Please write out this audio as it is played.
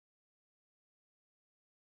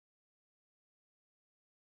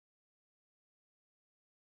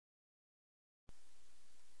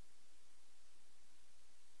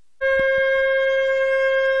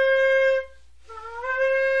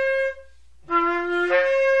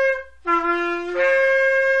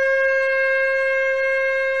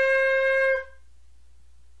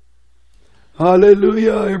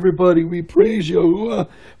Hallelujah, everybody. We praise Yahuwah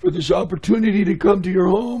for this opportunity to come to your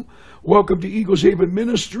home. Welcome to Eagles Haven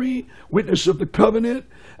Ministry, Witness of the Covenant,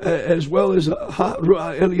 as well as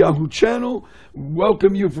AnaYahu channel.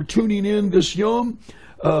 Welcome you for tuning in this Yom.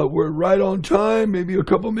 We're right on time, maybe a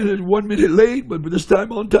couple minutes, 1 minute late, but this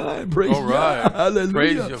time on time. Praise God. Hallelujah.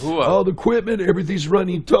 Praise Yahuwah. All the equipment, everything's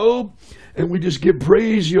running tov. And we just give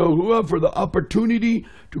praise Yahuwah for the opportunity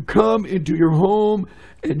to come into your home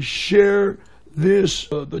and share this,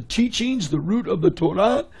 the teachings, the root of the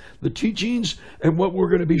Torah, the teachings, and what we're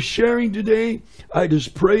going to be sharing today. I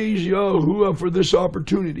just praise Yahuwah for this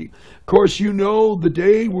opportunity. Of course, you know the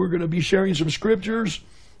day we're going to be sharing some scriptures.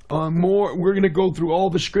 We're going to go through all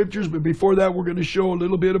the scriptures, but before that, we're going to show a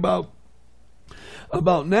little bit about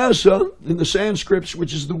NASA in the Sanskrit,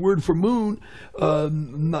 which is the word for moon,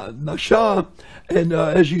 Nasha. And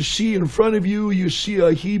as you see in front of you, you see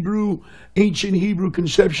a ancient Hebrew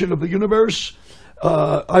conception of the universe.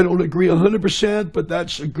 I don't agree 100%, but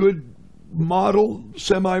that's a good model,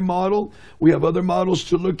 semi-model. We have other models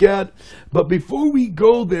to look at. But before we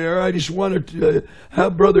go there, I just wanted to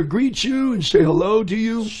have Brother greet you and say hello to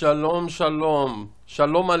you. Shalom, shalom.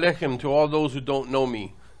 Shalom aleichem to all those who don't know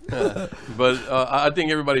me. But I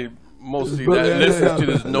think everybody mostly that listens to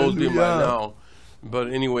this knows me right now.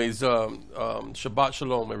 But anyways, Shabbat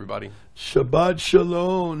Shalom, everybody. Shabbat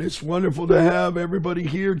Shalom. It's wonderful to have everybody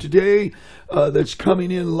here today that's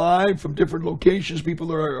coming in live from different locations.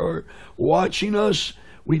 People are watching us.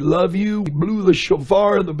 We love you. We blew the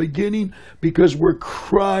shofar in the beginning because we're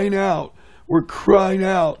crying out. We're crying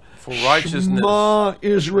out for righteousness. Shema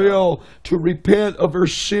Israel, to repent of her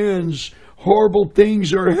sins. Horrible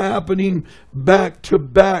things are happening back to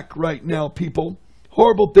back right now, people.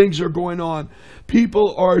 Horrible things are going on.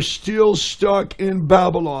 People are still stuck in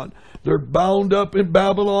Babylon. They're bound up in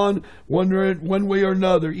Babylon one way or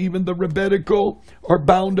another. Even the rabbinical are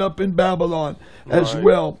bound up in Babylon as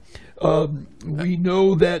well. We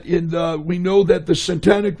know that the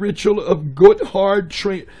satanic ritual of Gotthard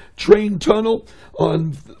train tunnel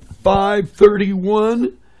on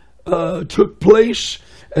 5/31 took place.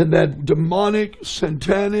 And that demonic,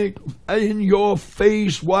 satanic, in your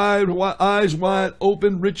face, eyes wide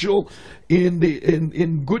open ritual in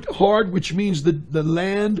Gotthard, which means the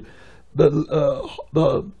land, a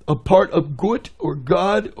part of Gut or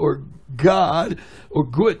God or Gut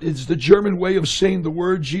is the German way of saying the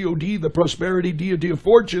word God, the prosperity deity of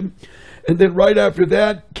fortune. And then right after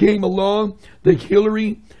that came along the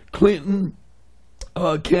Hillary Clinton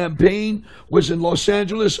campaign was in Los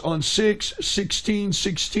Angeles on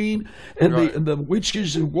 6/16/16, and the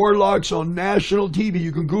witches and warlocks on national TV,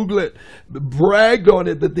 you can Google it, bragged on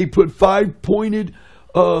it that they put 5-pointed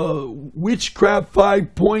witchcraft,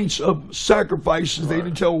 5 points of sacrifices. They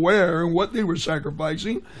didn't tell where and what they were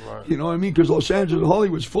sacrificing. You know what I mean? Because Los Angeles,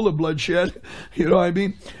 Hollywood's full of bloodshed. You know what I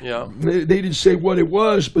mean? Yeah. They didn't say what it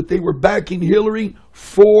was, but they were backing Hillary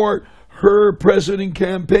for her president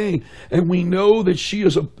campaign. And we know that she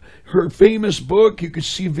is her famous book, you can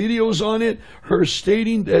see videos on it, her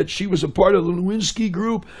stating that she was a part of the Lewinsky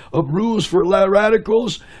group of Rules for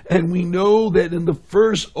Radicals. And we know that in the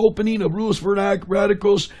first opening of Rules for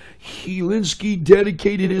Radicals, Lewinsky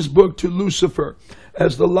dedicated his book to Lucifer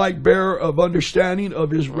as the light bearer of understanding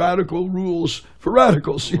of his radical rules for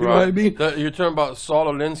radicals. You know what I mean? You're talking about Saul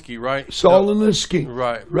Alinsky, right?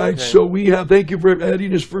 Right. Right. Okay. So we have, thank you for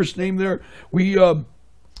adding his first name there.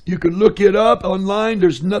 You can look it up online.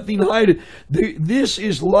 There's nothing hidden. This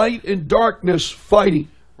is light and darkness fighting.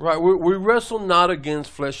 Right. We wrestle not against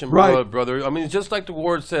flesh and blood, brother. I mean, it's just like the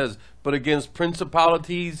word says, but against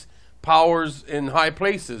principalities, powers in high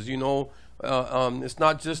places. You know, it's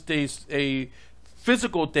not just a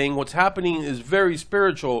physical thing. What's happening is very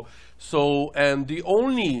spiritual. So, and the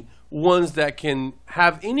only ones that can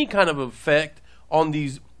have any kind of effect on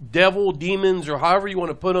these devil, demons, or however you want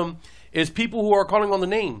to put them, is people who are calling on the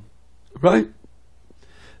name. Right?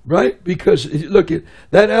 Because look,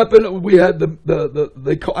 that happened. We had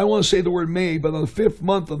I want to say the word May, but on the 5th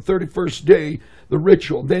month, on 31st day, the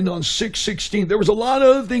ritual. Then on 6/16, there was a lot of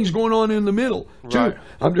other things going on in the middle too.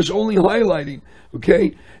 I'm just only highlighting.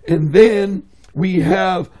 Okay, and then we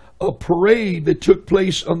have a parade that took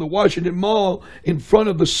place on the Washington Mall in front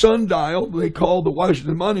of the sundial they call the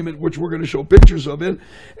Washington Monument, which we're going to show pictures of it.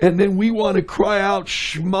 And then we want to cry out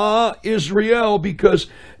Shema Israel, because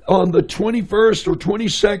on the 21st or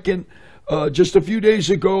 22nd, just a few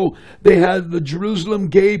days ago, they had the Jerusalem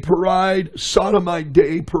Gay Pride Sodomite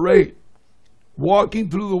Day parade, walking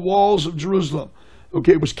through the walls of Jerusalem.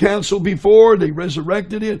 Okay, it was canceled before. They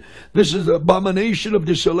resurrected it. This is an abomination of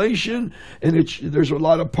desolation, and there's a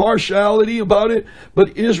lot of partiality about it.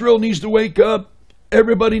 But Israel needs to wake up.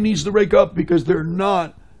 Everybody needs to wake up because they're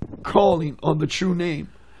not calling on the true name.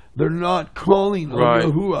 They're not calling on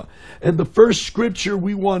Yahuwah. And the first scripture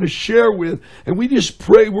we want to share with, and we just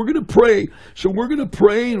pray, we're going to pray. So we're going to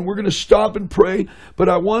pray and we're going to stop and pray. But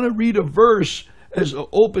I want to read a verse as an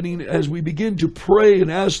opening as we begin to pray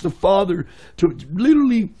and ask the Father to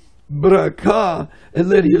literally barakah and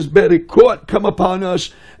let his berekot come upon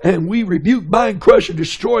us, and we rebuke, bind, crush, and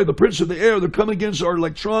destroy the prince of the air that come against our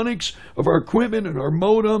electronics, of our equipment and our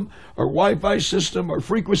modem, our Wi-Fi system, our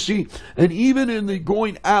frequency, and even in the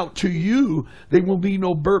going out to you, there will be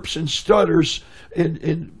no burps and stutters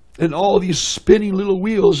and all these spinning little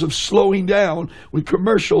wheels of slowing down with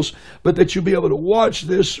commercials, but that you'll be able to watch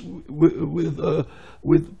this with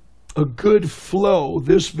a good flow.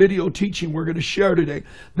 This video teaching we're going to share today.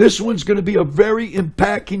 This one's going to be a very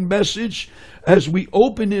impacting message as we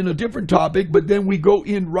open in a different topic, but then we go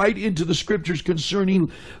in right into the scriptures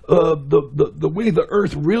concerning the way the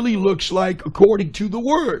earth really looks like according to the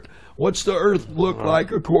Word. What's the earth look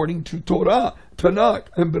like according to Torah, Tanakh,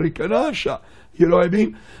 and Brikanasha? You know what I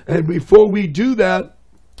mean? And before we do that,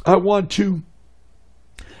 I want to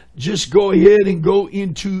just go ahead and go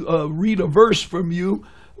into read a verse from you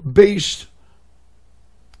based,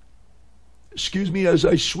 excuse me, as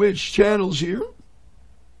I switch channels here.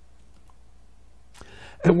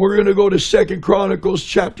 And we're going to go to 2 Chronicles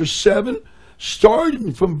chapter 7,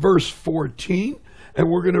 starting from verse 14. And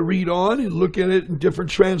we're going to read on and look at it in different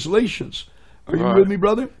translations. Are you with me,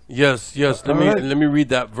 brother? Yes. Let me read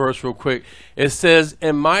that verse real quick. It says,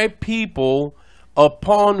 "And my people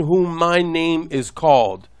upon whom my name is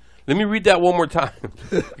called." Let me read that one more time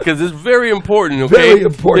because it's very important. Okay, very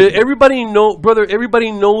important. Everybody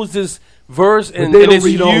knows this verse, and it's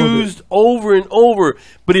used over and over.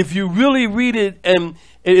 But if you really read it, and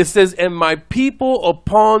it says, "And my people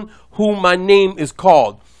upon whom my name is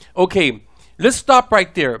called." Okay, let's stop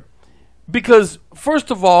right there. Because, first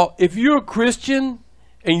of all, if you're a Christian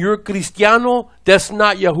and you're a Cristiano, that's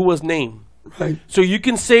not Yahuwah's name. Right. So you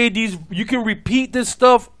can say these, you can repeat this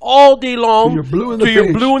stuff all day long till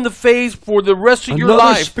you're blue in the face for the rest of your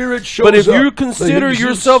life. Spirit shows but if you up, consider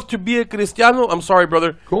yourself to be a Cristiano, I'm sorry,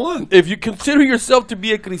 brother. Go on. If you consider yourself to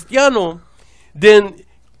be a Cristiano, then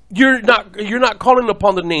you're not calling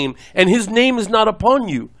upon the name, and his name is not upon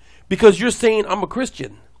you because you're saying I'm a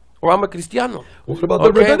Christian or I'm a Cristiano. What about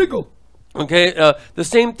the rabbinical? Okay, the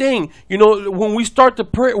same thing. You know, when we start the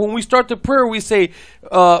prayer, we say,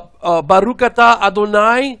 Baruch atah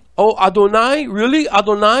Adonai. Oh, Adonai? Really?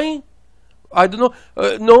 Adonai? I don't know.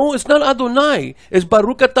 No, it's not Adonai. It's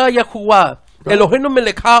Baruch atah Yahuwah. Right. Eloheinu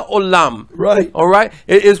melech haolam. Right. All right.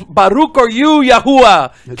 It is Baruch are you,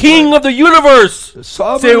 Yahuwah, that's King right. of the universe. The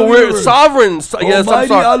sovereign. Say we're sovereign. Yes, I'm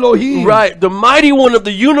sorry. Elohim. Right. The mighty one of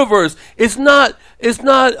the universe. It's not.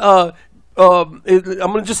 I'm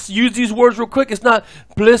going to just use these words real quick. It's not,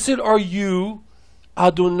 blessed are you,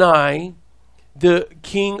 Adonai, the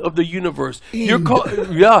King of the universe. You're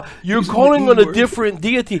calling on a different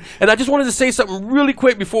deity. And I just wanted to say something really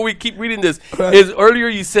quick before we keep reading this. Right. Is earlier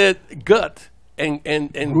you said gut and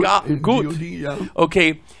gut. Yeah.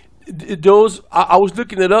 Okay. Those, I was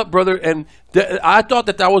looking it up, brother, and I thought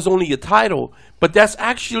that was only a title, but that's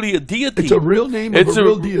actually a deity. It's a real name of a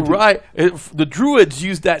real deity. Right. The Druids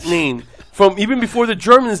used that name from even before the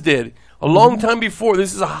Germans did. A long time before.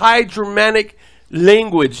 This is a high Germanic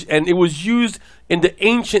language, and it was used in the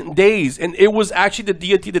ancient days, and it was actually the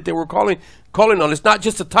deity that they were calling on. It's not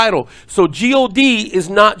just a title. So G-O-D is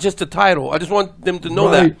not just a title. I just want them to know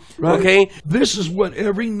that. Right. Okay? This is what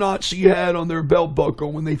every Nazi had on their belt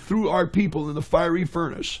buckle when they threw our people in the fiery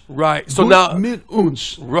furnace. Right. So Gut now mit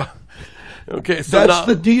uns. Right. Okay. So that's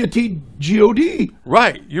now, the deity G-O-D.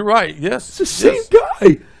 Right. You're right. Yes. It's the same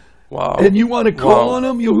guy. Wow. And you want to call on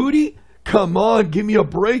him, Yehudi? Come on, give me a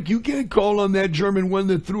break. You can't call on that German one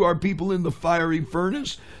that threw our people in the fiery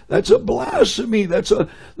furnace. That's a blasphemy.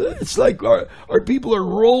 It's like our people are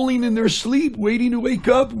rolling in their sleep, waiting to wake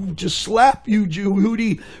up to slap you,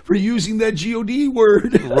 Yehudi, for using that G-O-D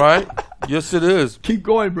word. Right. Yes, it is. Keep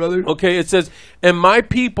going, brother. Okay, it says, and my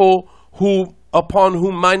people upon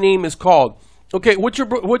whom my name is called. Okay, what's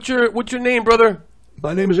your name, brother?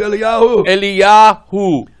 My name is Eliyahu.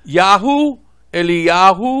 Eliyahu. Yahu,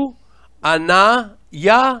 Eliyahu, AnaYahu,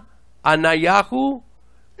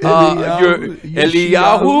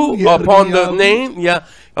 Eliyahu, upon the name,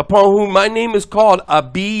 upon whom my name is called.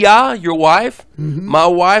 Abiyah, your wife, my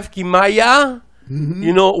wife Kimaya.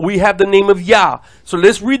 You know, we have the name of Yah. So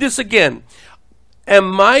let's read this again. and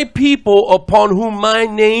my people upon whom my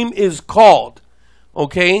name is called.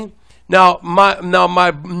 Okay? Now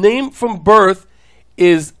my name from birth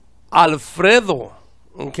is Alfredo.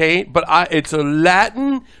 Okay? But it's a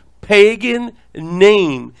Latin pagan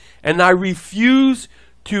name, and I refuse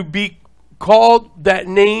to be called that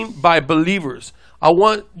name by believers. I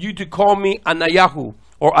want you to call me AnaYahu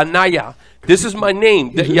or Anaya. This is my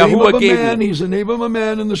name that Yahuwah gave me. He's the name of a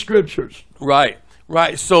man in the scriptures. Right.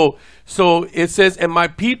 So it says, and my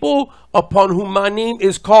people upon whom my name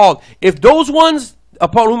is called. If those ones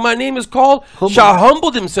upon whom my name is called shall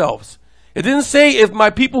humble themselves. It didn't say if my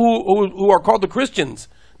people who are called the Christians.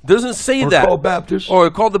 Doesn't say that. Called Baptists. Or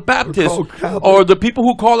called the Baptists. Or the people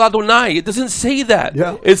who call Adonai. It doesn't say that.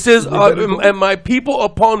 Yeah. It says, and my people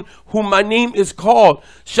upon whom my name is called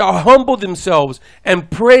shall humble themselves and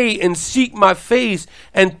pray and seek my face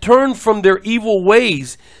and turn from their evil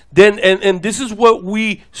ways. Then, and this is what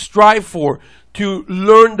we strive for, to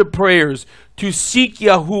learn the prayers, to seek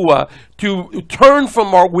Yahuwah, to turn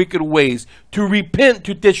from our wicked ways, to repent,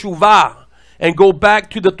 to teshuvah, and go back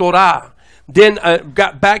to the Torah. Then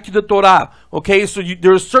got back to the Torah. Okay, so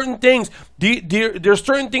there are certain things. There are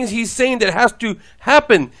certain things he's saying that has to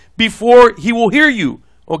happen before he will hear you.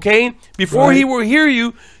 Okay, before he will hear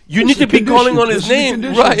you, you need to be calling on his name.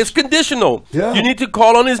 Right, it's conditional. Yeah. You need to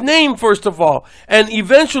call on his name first of all, and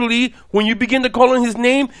eventually, when you begin to call on his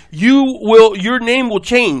name, your name will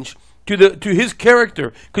change to his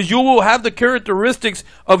character, because you will have the characteristics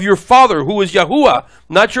of your father, who is Yahuwah,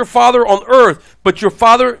 not your father on earth, but your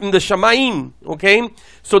father in the Shamayim. Okay,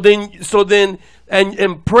 so then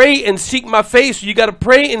and pray and seek my face. You got to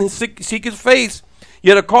pray and seek his face.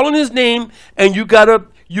 You got to call on his name, and you gotta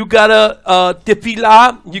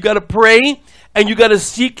tefillah. You gotta pray, and you gotta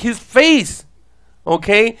seek his face.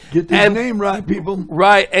 Okay, get his name right, people.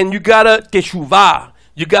 Right, and you gotta teshuvah.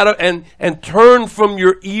 You gotta and turn from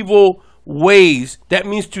your evil ways. That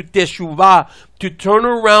means to teshuvah, to turn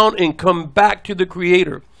around and come back to the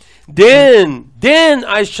Creator. Then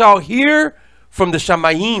I shall hear from the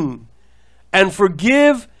Shamayim and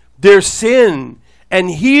forgive their sin and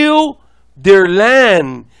heal their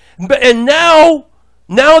land. And now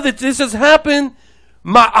that this has happened,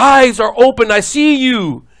 my eyes are open. I see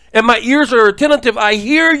you, and my ears are attentive. I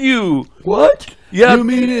hear you. What? Yeah. You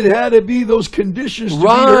mean it had to be those conditions to be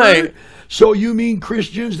heard? So you mean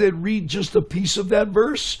Christians that read just a piece of that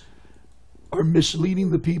verse are misleading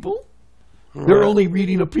the people? Right. They're only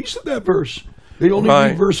reading a piece of that verse. They only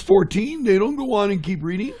read verse 14. They don't go on and keep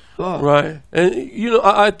reading. Right. And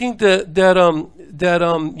I think that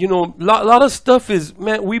a lot of stuff is,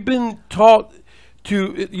 man, we've been taught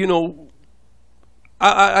to,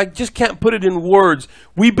 I just can't put it in words.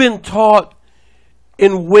 We've been taught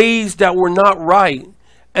in ways that were not right,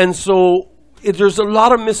 and so there's a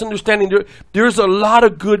lot of misunderstanding. There's a lot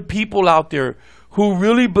of good people out there who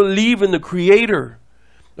really believe in the Creator,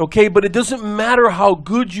 okay? But it doesn't matter how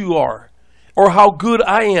good you are or how good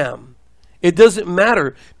I am. It doesn't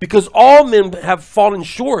matter, because all men have fallen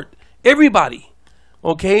short. Everybody,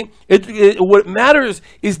 okay? What matters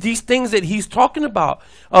is these things that he's talking about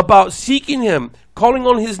seeking him, calling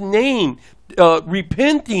on his name,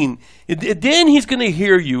 repenting. Then he's going to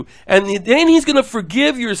hear you, and then he's going to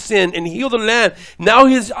forgive your sin and heal the land. Now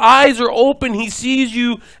his eyes are open, he sees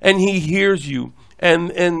you and he hears you.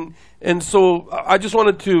 And so I just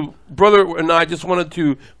wanted to, brother and I just wanted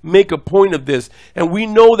to make a point of this. And we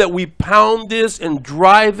know that we pound this and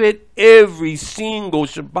drive it every single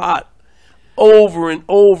Shabbat over and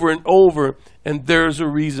over and over, and there's a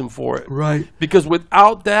reason for it. Right. Because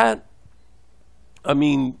without that, I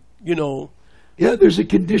mean, yeah, there's a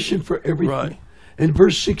condition for everything. Right. In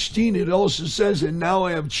verse 16, it also says, and now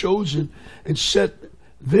I have chosen and set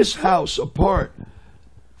this house apart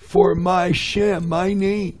for my Shem, my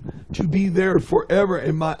name, to be there forever,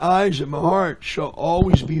 and my eyes and my heart shall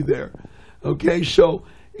always be there. Okay, so,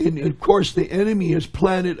 and of course, the enemy has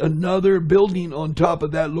planted another building on top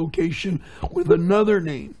of that location with another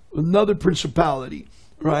name, another principality,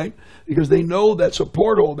 right? Because they know that's a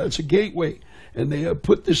portal, that's a gateway. And they have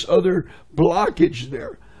put this other blockage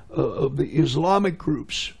there of the Islamic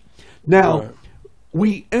groups. Now,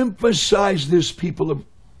 we emphasize this, people.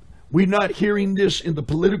 We're not hearing this in the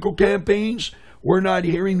political campaigns. We're not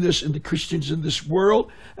hearing this in the Christians in this world.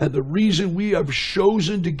 And the reason we have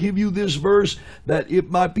chosen to give you this verse, that if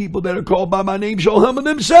my people that are called by my name shall humble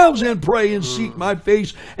themselves and pray and seek my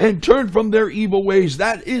face and turn from their evil ways,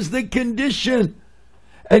 that is the condition.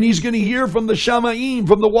 And he's going to hear from the Shamayim,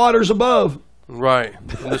 from the waters above. Right.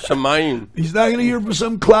 The Shemayim. He's not going to hear from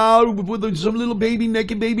some cloud with some little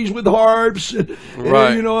naked babies with harps, and,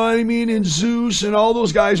 you know what I mean, and Zeus and all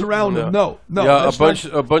those guys around him. No. Yeah,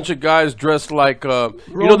 a bunch of guys dressed like, you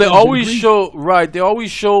know, they always show, right? They always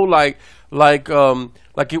show like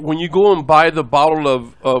when you go and buy the bottle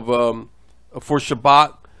of for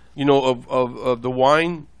Shabbat, you know, of the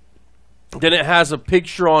wine, then it has a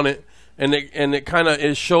picture on it, and it kind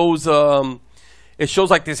of shows. It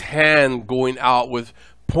shows like this hand going out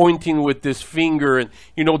pointing with this finger, and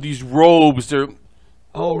you know these robes.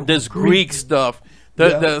 There's Greek stuff.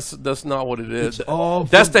 That's not what it is.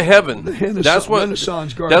 That's the heaven. That's what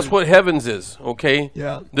Renaissance garbage. That's what heavens is. Okay.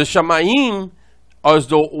 Yeah. The Shemayim are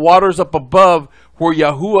the waters up above where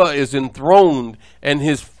Yahuwah is enthroned, and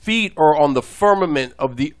his feet are on the firmament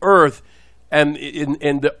of the earth, and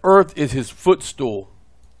the earth is his footstool.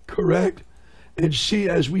 Correct. And see,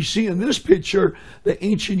 as we see in this picture, the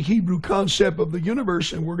ancient Hebrew concept of the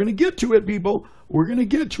universe, and we're going to get to it, people. We're going to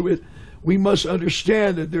get to it. We must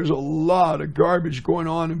understand that there's a lot of garbage going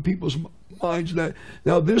on in people's minds.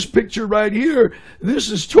 Now, this picture right here, this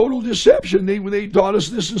is total deception. They taught us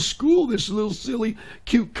this in school, this little silly,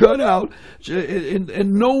 cute cutout.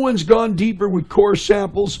 And no one's gone deeper with core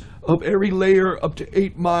samples of every layer up to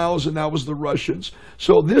 8 miles, and that was the Russians.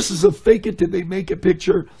 So this is a fake it till they make it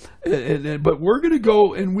picture. But we're going to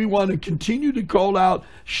go, and we want to continue to call out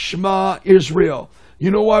Shema Israel.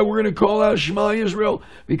 You know why we're going to call out Shema Israel?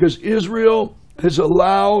 Because Israel has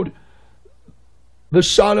allowed the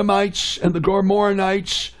Sodomites and the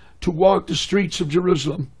Gomorrhites to walk the streets of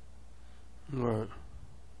Jerusalem. Right.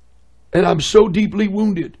 And I'm so deeply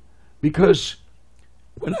wounded because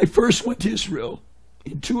when I first went to Israel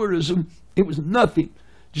in tourism, it was nothing.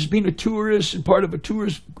 Just being a tourist and part of a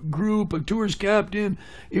tourist group, a tourist captain,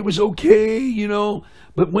 it was okay, you know.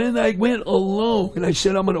 But when I went alone and I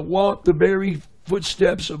said, I'm going to walk the very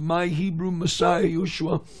footsteps of my Hebrew Messiah,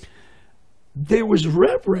 Yeshua, there was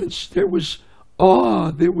reverence, there was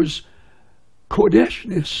awe, there was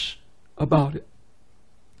Kodeshness about it.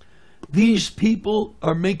 These people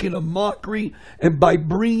are making a mockery, and by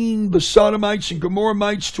bringing the Sodomites and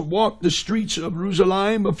Gomorrhites to walk the streets of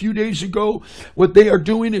Jerusalem a few days ago, what they are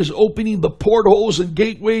doing is opening the portholes and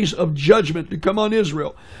gateways of judgment to come on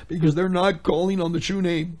Israel, because they're not calling on the true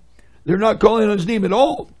name. They're not calling on his name at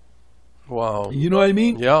all. Wow. You know what I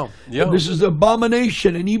mean? Yeah, yeah. This is an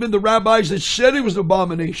abomination, and even the rabbis that said it was an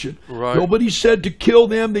abomination. Right. Nobody said to kill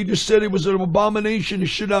them. They just said it was an abomination. It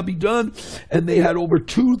should not be done. And they had over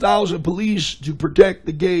 2,000 police to protect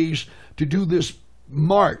the gays to do this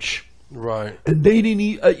march. Right. And they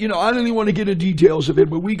didn't, you know, I don't even want to get into details of it,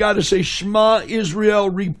 but we got to say, Shema Israel,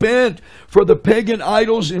 repent for the pagan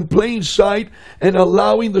idols in plain sight and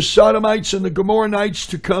allowing the Sodomites and the Gomorrhites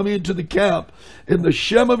to come into the camp. In the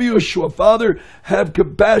Shem of Yeshua, Father, have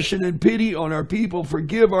compassion and pity on our people.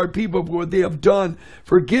 Forgive our people for what they have done.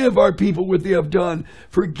 Forgive our people what they have done.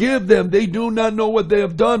 Forgive them. They do not know what they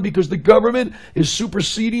have done, because the government is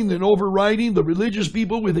superseding and overriding the religious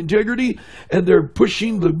people with integrity, and they're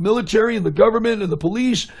pushing the military and the government and the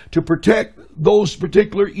police to protect those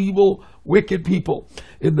particular evil, wicked people.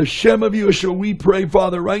 In the Shem of Yeshua, we pray,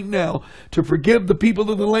 Father, right now to forgive the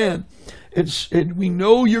people of the land. And we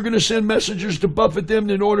know you're going to send messengers to buffet them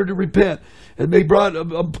in order to repent. And they brought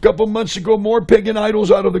a couple months ago more pagan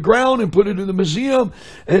idols out of the ground and put it in the museum.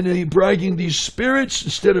 And they bragging these spirits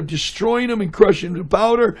instead of destroying them and crushing them to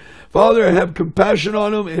powder. Father, have compassion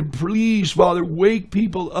on them. And please, Father, wake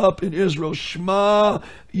people up in Israel. Shema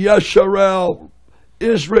Yasharel.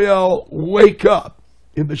 Israel, wake up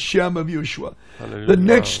in the Shem of Yeshua. Hallelujah. The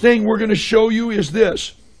next thing we're going to show you is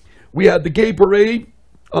this. We had the gay parade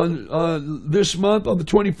on this month on the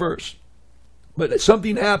 21st, but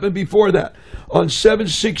something happened before that. On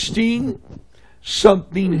 7/16,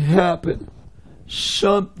 something happened.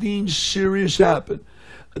 Something serious happened.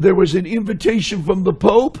 There was an invitation from the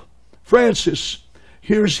Pope Francis.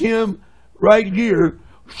 Here's him right here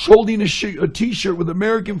holding a t-shirt with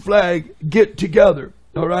American flag. Get together,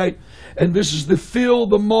 all right? And this is the Fill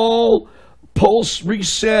the Mall Pulse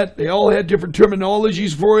Reset. They all had different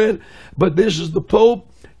terminologies for it, but this is the Pope.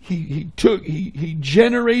 He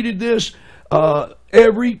generated this.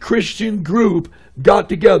 Every Christian group got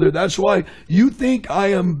together. That's why you think I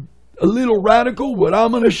am a little radical. What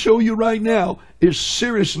I'm going to show you right now is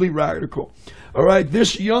seriously radical. All right,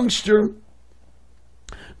 this youngster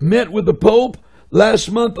met with the Pope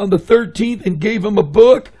last month on the 13th and gave him a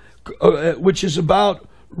book, which is about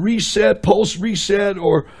reset, pulse reset,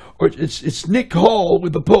 or it's Nick Hall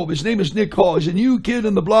with the Pope. His name is Nick Hall. He's a new kid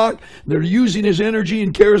in the block. They're using his energy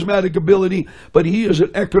and charismatic ability, but he is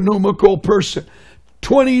an economical person.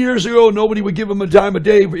 20 years ago, nobody would give them a dime a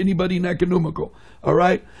day for anybody in economical. All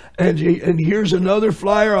right? And here's another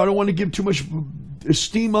flyer. I don't want to give too much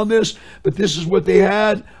esteem on this, but this is what they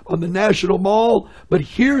had on the National Mall. But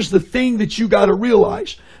here's the thing that you got to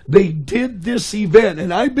realize. They did this event,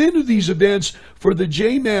 and I've been to these events for the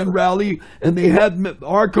J-Man rally, and they had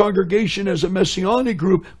our congregation as a Messianic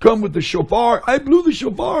group come with the shofar. I blew the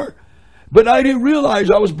shofar, but I didn't realize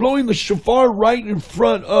I was blowing the shofar right in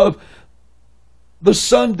front of the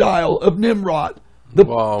sundial of Nimrod,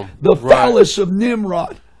 the phallus of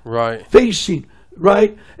Nimrod, facing,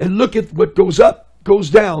 right? And look at what goes up,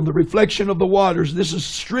 goes down, the reflection of the waters. This is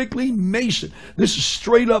strictly Mason. This is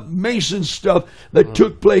straight up Mason stuff that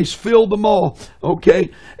took place. Filled them all,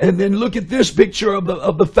 okay? And then look at this picture of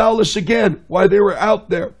the phallus again, while they were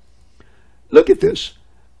out there. Look at this.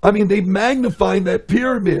 I mean, they magnified that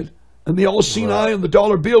pyramid and the all-seeing eye and the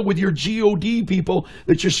dollar bill with your God people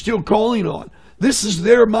that you're still calling on. This is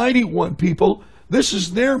their mighty one, people. This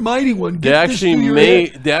is their mighty one. They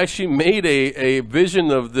actually made a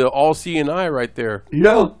vision of the all-seeing eye right there.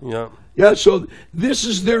 Yeah. So this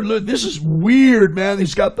is this is weird, man.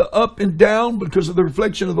 It's got the up and down because of the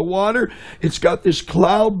reflection of the water. It's got this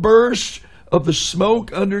cloud burst of the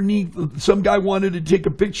smoke underneath. Some guy wanted to take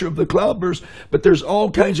a picture of the cloud burst, but there's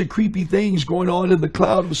all kinds of creepy things going on in the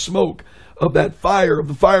cloud of smoke of that fire, of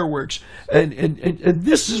the fireworks, and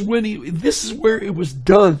this is where it was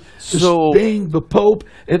done. So the Pope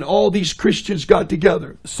and all these Christians got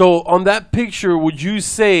together. So on that picture, would you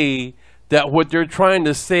say that what they're trying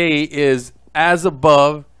to say is as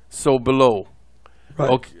above, so below?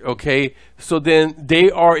 Right. Okay. So then they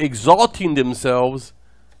are exalting themselves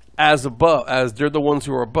as above, as they're the ones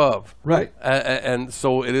who are above. Right. And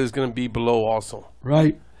so it is going to be below also.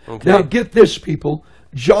 Right. Okay. Now get this, people.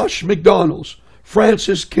 Josh McDonald's,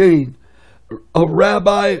 Francis Cain,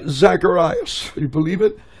 Rabbi Zacharias, you believe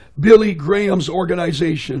it? Billy Graham's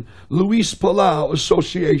organization, Luis Palau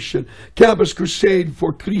Association, Campus Crusade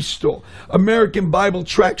for Cristo, American Bible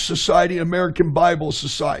Tract Society, American Bible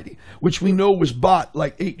Society, which we know was bought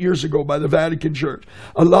like 8 years ago by the Vatican Church.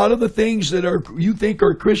 A lot of the things that you think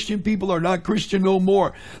are Christian people are not Christian no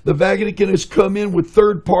more. The Vatican has come in with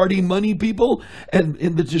third-party money people and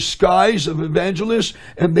in the disguise of evangelists,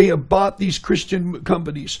 and they have bought these Christian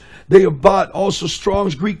companies. They have bought also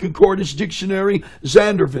Strong's Greek Concordance Dictionary,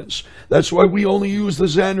 Zandervan. That's why we only use the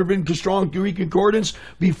Zandervan Strong Greek Concordance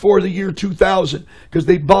before the year 2000, because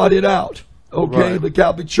they bought it out. Okay, the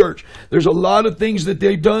Catholic Church. There's a lot of things that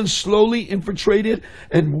they've done, slowly infiltrated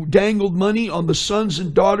and dangled money on the sons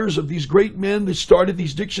and daughters of these great men that started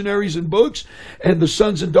these dictionaries and books, and the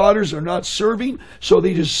sons and daughters are not serving, so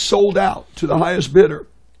they just sold out to the highest bidder.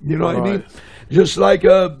 You know what I mean? Just like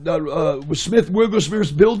Smith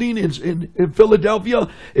Wigglesworth's building in Philadelphia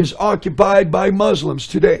is occupied by Muslims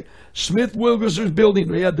today. Smith Wigglesworth's building,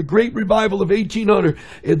 they had the great revival of 1800,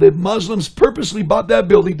 and the Muslims purposely bought that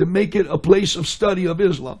building to make it a place of study of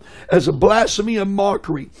Islam as a blasphemy and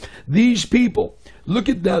mockery. These people, look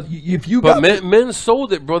at that. If you but men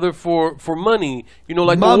sold it, brother, for money. You know,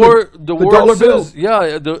 like Mama, the word dollar says, bill.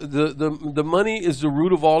 yeah, the money is the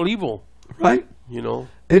root of all evil. Right? You know.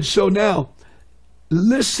 And so now,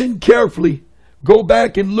 listen carefully. Go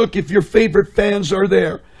back and look if your favorite fans are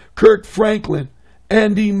there. Kirk Franklin,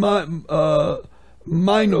 Andy Mino,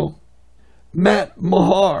 Matt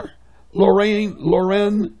Mahar,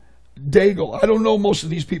 Loren Daigle. I don't know most of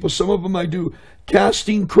these people. Some of them I do.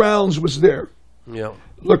 Casting Crowns was there. Yeah.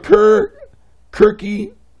 LaCur,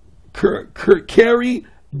 Carrie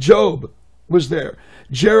Job was there.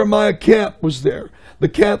 Jeremiah Camp was there. The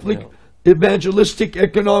Catholic evangelistic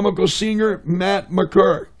economical singer Matt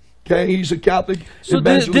McCurr. Okay, he's a Catholic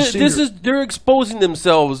evangelist singer. They're exposing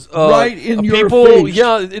themselves right in your face.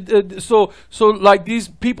 Yeah, so like these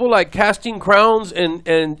people like Casting Crowns and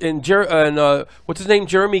what's his name,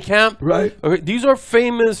 Jeremy Camp. Right. Okay, these are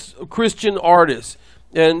famous Christian artists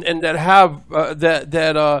and that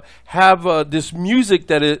have this music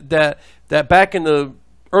that back in the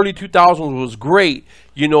early 2000s was great,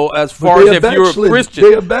 you know, as far as if you're a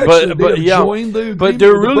Christian. But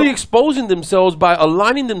they're really exposing themselves by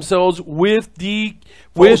aligning themselves with the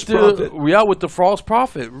false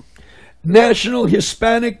prophet. National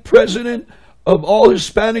Hispanic President of all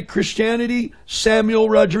Hispanic Christianity, Samuel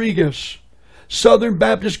Rodriguez. Southern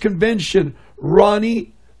Baptist Convention,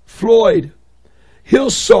 Ronnie Floyd.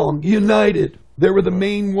 Hillsong United, they were the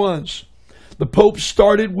main ones. The Pope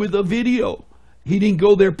started with a video. He didn't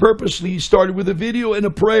go there purposely. He started with a video and a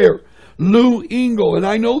prayer. Lou Engle, and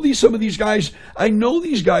I know some of these guys. I know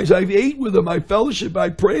these guys. I've ate with them. I fellowship. I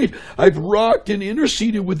prayed. I've rocked and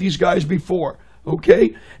interceded with these guys before.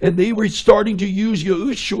 Okay, and they were starting to use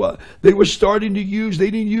Yahushua. They were starting to use. They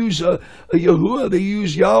didn't use Yahuwah. They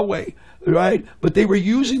used Yahweh, right? But they were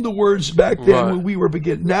using the words back then when we were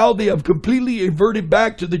beginning. Now they have completely inverted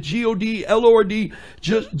back to the God, Lord,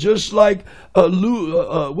 just like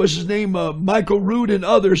what's his name, Michael Rood and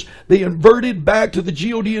others. They inverted back to the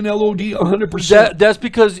God and Lord 100%. That's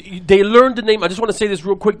because they learned the name. I just want to say this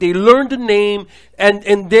real quick. They learned the name,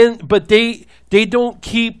 and then but they don't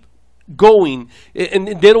keep going,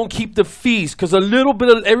 and they don't keep the feast, because a little bit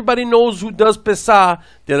of, everybody knows who does Pesach,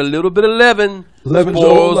 that a little bit of leaven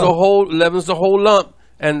spoils leaven's the whole lump,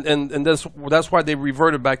 and that's why they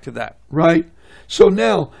reverted back to that. Right. So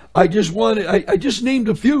now I just named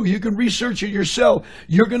a few. You can research it yourself.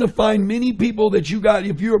 You're going to find many people that you got,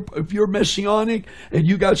 if you're Messianic and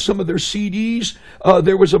you got some of their CDs.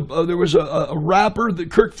 There was a rapper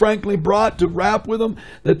that Kirk Franklin brought to rap with him.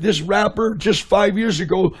 That this rapper just 5 years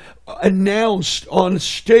ago announced on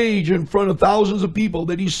stage in front of thousands of people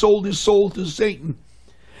that he sold his soul to Satan,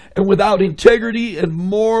 and without integrity and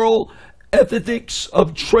moral ethics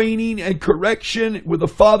of training and correction, with a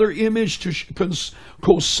father image to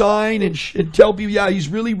co-sign and tell people, yeah, he's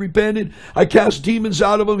really repented. I cast demons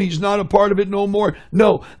out of him. He's not a part of it no more.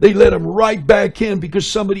 No, they let him right back in because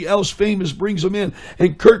somebody else famous brings him in.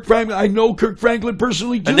 And Kirk Franklin, I know Kirk Franklin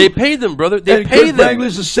personally too. And they pay them, brother. They pay them.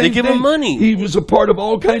 Franklin's the same they give thing. Him money. He was a part of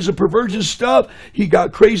all kinds of perversion stuff. He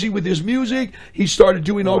got crazy with his music. He started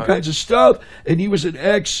doing all kinds of stuff, and he was an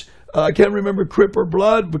I can't remember Crip or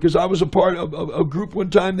Blood, because I was a part of a group one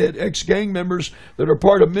time that had ex-gang members that are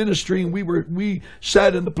part of ministry, and we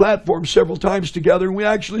sat in the platform several times together,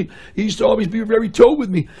 and he used to always be very toe with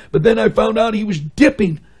me. But then I found out he was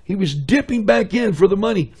dipping back in for the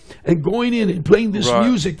money and going in and playing this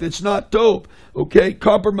music that's not dope, okay,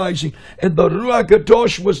 compromising. And the Ruach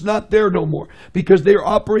Kadosh was not there no more, because they're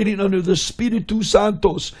operating under the Spiritu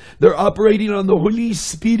Santos. They're operating on the Holy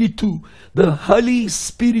Spiritu,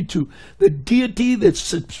 the deity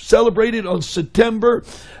that's celebrated on September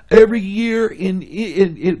every year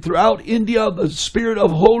in throughout India, the spirit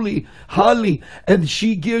of Holi, and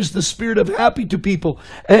she gives the spirit of happy to people,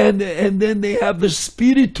 and then they have the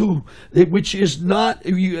Spiritu, which is not.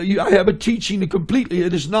 I have a teaching completely.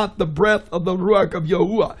 It is not the breath of the Ruach of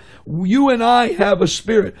Yahuwah. You and I have a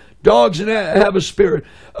spirit. Dogs have a spirit.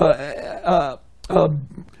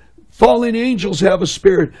 Fallen angels have a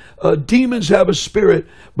spirit. Demons have a spirit.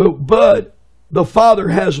 But the Father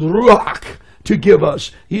has Ruach to give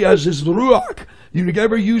us. He has his Ruach. You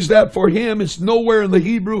never use that for him. It's nowhere in the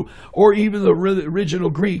Hebrew or even the original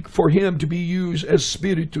Greek for him to be used as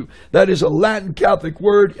Spiritu. That is a Latin Catholic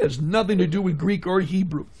word. It has nothing to do with Greek or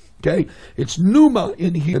Hebrew. Okay? It's pneuma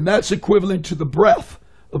in Hebrew, and that's equivalent to the breath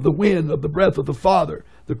of the wind, of the breath of the Father,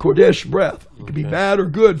 the Kodesh breath. It can be bad or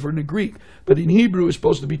good for the Greek, but in Hebrew it's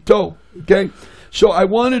supposed to be to. Okay? So I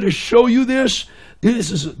wanted to show you this.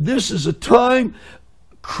 This is a time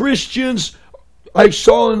Christians, I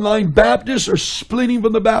saw in line, Baptists are splitting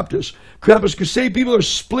from the Baptists. Campus Crusade people are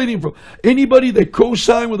splitting from anybody that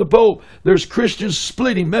co-sign with the Pope. There's Christians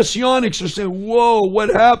splitting. Messianics are saying, whoa, what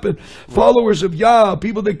happened? Followers of Yah,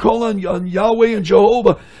 people that call on Yahweh and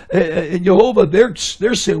Jehovah, they're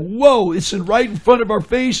saying, whoa, it's right in front of our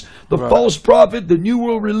face. The false prophet, the New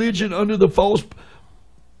World religion under the false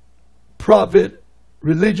prophet,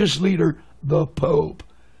 religious leader, the Pope.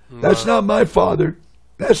 That's not my father.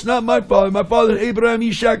 That's not my father. My father is Abraham,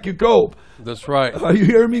 Isaac, Jacob. That's right. Are you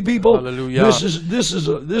hearing me, people? Hallelujah. This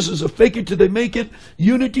is a fake it till they make it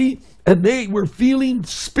unity, and they were feeling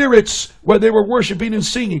spirits while they were worshiping and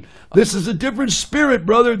singing. This is a different spirit,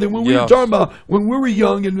 brother, than when we were talking about when we were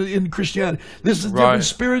young in Christianity. This is a different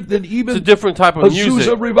spirit than even it's a different type of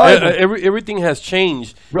music. Revival. Everything has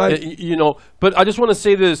changed, right? But I just want to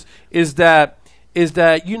say this: is that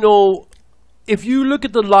if you look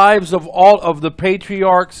at the lives of all of the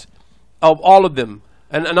patriarchs, of all of them,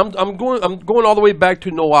 and I'm going all the way back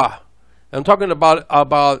to Noah. I'm talking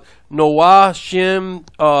about Noah, Shem,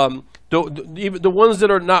 even the ones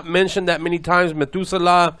that are not mentioned that many times,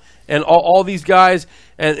 Methuselah, and all these guys,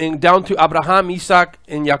 and down to Abraham, Isaac,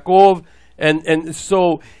 and Jacob, and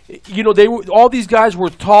so all these guys were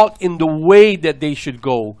taught in the way that they should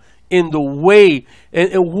go, in the way,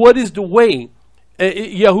 and what is the way?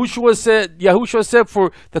 Yahushua said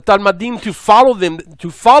for the Talmudim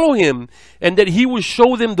to follow him, and that he would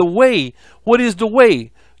show them the way. What is the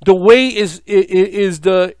way? The way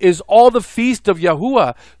is all the feast of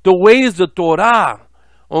Yahuwah. The way is the Torah.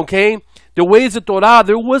 Okay? the ways of Torah.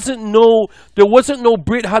 There wasn't no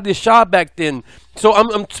Brit Hadashah back then. So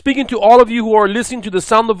I'm speaking to all of you who are listening to the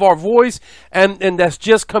sound of our voice, and that's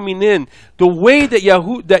just coming in. The way that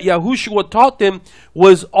Yahushua taught them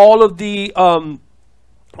was all of the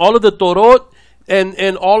Torot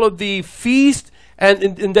and all of the feast,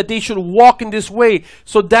 and that they should walk in this way.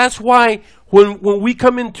 So that's why when we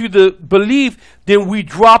come into the belief, then we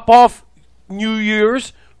drop off New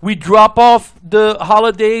Year's, we drop off the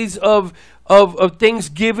holidays of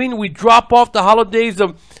Thanksgiving, we drop off the holidays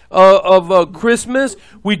of Christmas.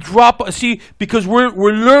 We drop, because we're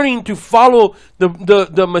learning to follow the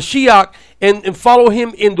Mashiach and follow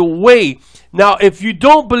him in the way. Now, if you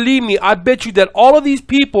don't believe me, I bet you that all of these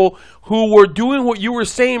people who were doing what you were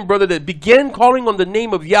saying, brother, that began calling on the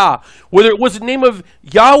name of Yah, whether it was the name of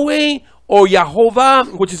Yahweh or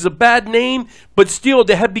Yahovah, which is a bad name, but still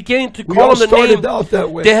they had begun to call on the name. Out that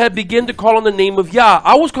way. They had begun to call on the name of Yah.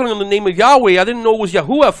 I was calling on the name of Yahweh. I didn't know it was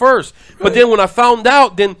Yahuwah at first, but then when I found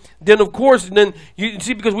out, then of course, then you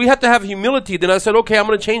see, because we have to have humility. Then I said, okay, I'm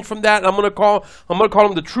going to change from that. And I'm going to call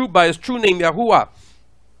him by his true name, Yahuwah.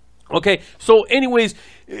 Okay, so anyways,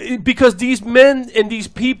 because these men and these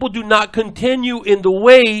people do not continue in the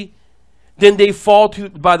way, then they fall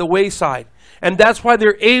by the wayside. And that's why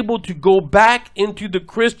they're able to go back into the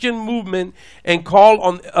Christian movement and call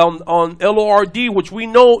on Lord, which we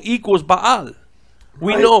know equals Baal.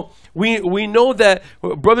 We know we know that.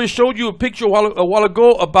 Brother showed you a picture a while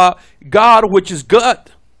ago about God, which is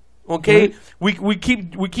gut. Okay, we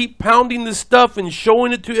keep pounding this stuff and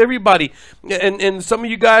showing it to everybody, and some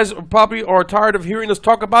of you guys probably are tired of hearing us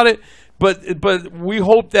talk about it. But we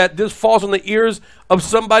hope that this falls on the ears of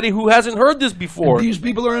somebody who hasn't heard this before. And these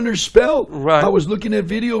people are under spell. Right. I was looking at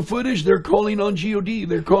video footage. They're calling on God.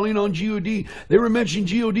 They're calling on God. They were mentioning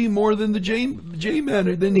God more than the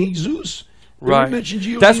J-Man, than Jesus. Right.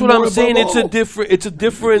 That's what I'm saying. It's a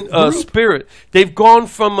different spirit. They've gone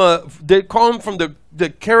from the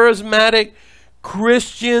charismatic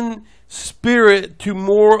Christian spirit to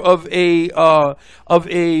more of a God,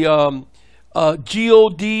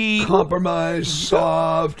 compromise,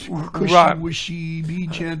 soft, cushy-wishy, be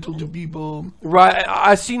gentle to people. Right.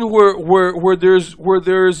 I seen where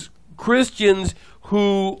there's Christians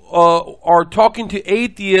who are talking to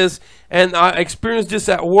atheists, and I experienced this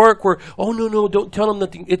at work where, oh no, don't tell him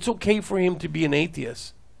nothing. It's okay for him to be an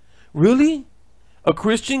atheist. Really? A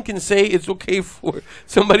Christian can say it's okay for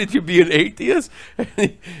somebody to be an atheist?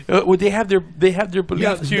 Well, they have their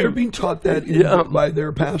beliefs too. They're being taught that by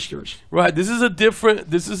their pastors. Right. This is a different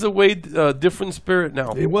spirit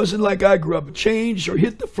now. It wasn't like I grew up. Change or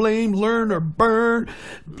hit the flame, learn or burn,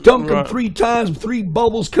 dunk them 3 times, 3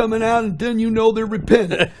 bubbles coming out, and then you know they're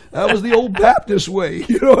repentant. That was the old Baptist way.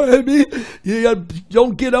 You know what I mean?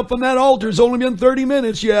 Don't get up on that altar. It's only been 30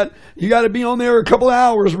 minutes yet. You got to be on there a couple of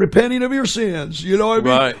hours repenting of your sins. You know what I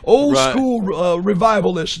mean? Right, Old school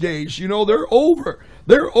revivalist days. You know, they're over.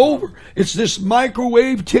 They're over. It's this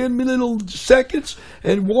microwave, 10 little seconds,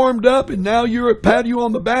 and warmed up, and now you're a pat you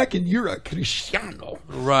on the back, and you're a Cristiano.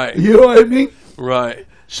 Right. You know what I mean? Right.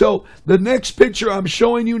 So the next picture I'm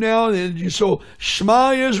showing you now, and so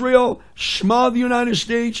Shema Israel, Shema the United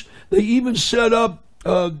States. They even set up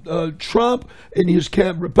Trump in his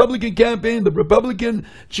Republican campaign. The Republican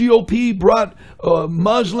GOP brought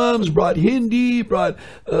Muslims, brought Hindi, brought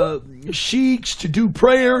sheiks to do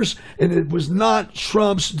prayers, and it was not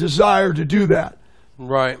Trump's desire to do that.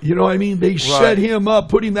 Right. You know what I mean? They set him up,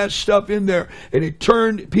 putting that stuff in there, and it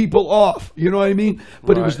turned people off. You know what I mean?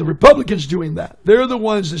 But it was the Republicans doing that. They're the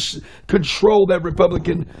ones that control that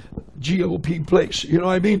Republican GOP place. You know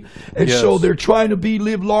what I mean? And so they're trying to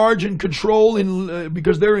live large and control,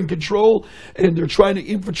 because they're in control, and they're trying to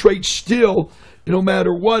infiltrate still. No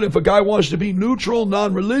matter what, if a guy wants to be neutral,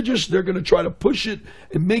 non-religious, they're going to try to push it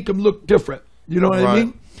and make him look different. You know what I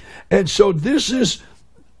mean? And so this is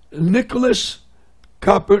Nicholas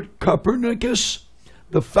Copernicus,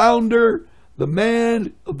 the founder, the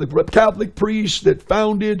man of the Catholic priest that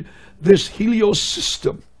founded this Helios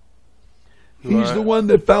system. He's the one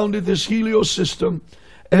that founded this Helios system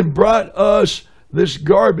and brought us this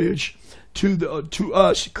garbage to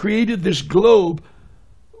us, created this globe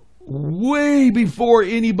way before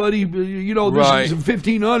anybody, you know, this is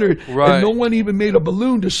 1500, and no one even made a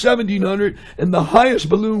balloon to 1700, and the highest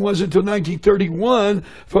balloon was until 1931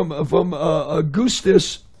 from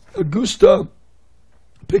Augusta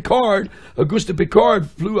Picard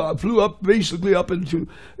flew up basically up into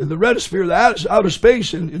the retosphere, the outer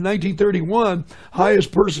space in 1931,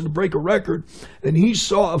 highest person to break a record, and he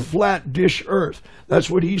saw a flat dish Earth. That's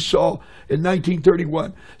what he saw in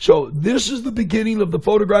 1931. So this is the beginning of the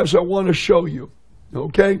photographs I want to show you.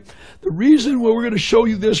 Okay? The reason why we're going to show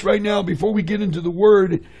you this right now before we get into the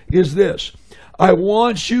Word is this. I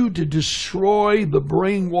want you to destroy the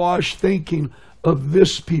brainwashed thinking of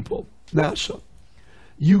this people, NASA.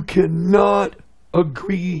 You cannot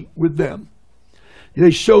agree with them.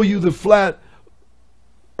 They show you the flat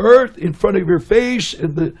earth in front of your face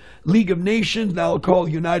and the League of Nations, now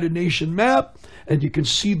called United Nation map, and you can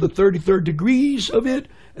see the 33rd degrees of it.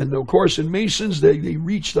 And of course in Masons they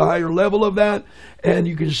reach the higher level of that, and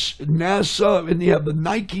you can NASA, and you have the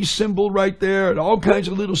Nike symbol right there and all kinds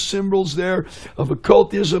of little symbols there of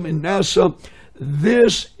occultism in NASA.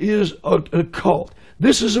 This is a cult.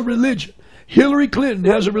 This is a religion. Hillary Clinton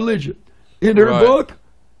has a religion. In her book,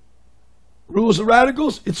 Rules of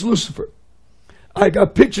Radicals, it's Lucifer. I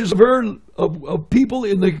got pictures of her, of people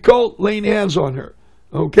in the cult laying hands on her.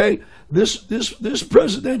 Okay? This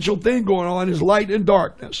presidential thing going on is light and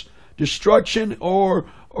darkness. Destruction or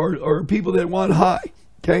people that want high.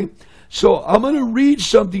 Okay? So I'm going to read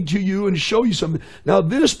something to you and show you something. Now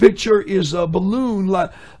this picture is a balloon,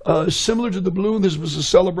 similar to the balloon. This was a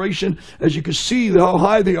celebration. As you can see how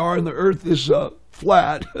high they are, and the earth is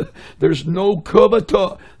flat. There's no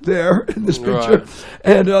curvature there in this picture. Right.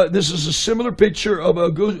 And this is a similar picture of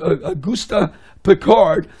Auguste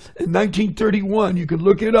Piccard in 1931. You can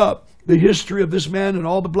look it up. The history of this man and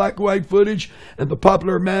all the black and white footage, and the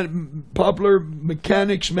Popular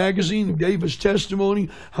Mechanics magazine gave his testimony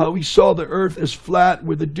how he saw the earth as flat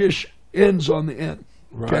with the dish ends on the end.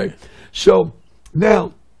 Right. Okay? So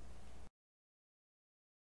now,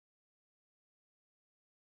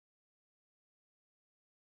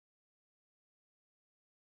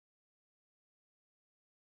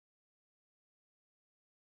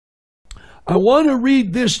 I want to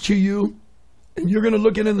read this to you, and you're going to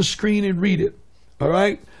look it in the screen and read it, all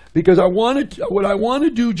right? Because what I want to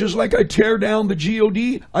do, just like I tear down the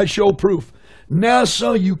GOD, I show proof.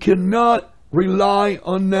 NASA, you cannot rely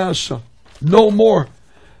on NASA. No more.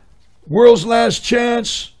 World's Last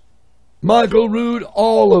Chance, Michael Rood,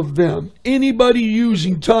 all of them. Anybody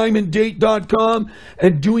using timeanddate.com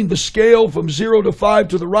and doing the scale from 0 to 5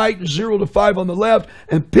 to the right and 0 to 5 on the left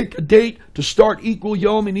and pick a date to start equal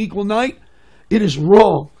yom and equal night, it is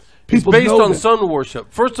wrong. People it's based on that. sun worship.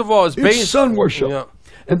 First of all, it's based sun worship. Yeah.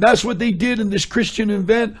 And that's what they did in this Christian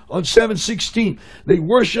event on 7/16. They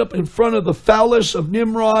worship in front of the phallus of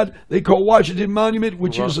Nimrod, they call Washington Monument,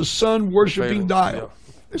 which is a sun worshiping dial.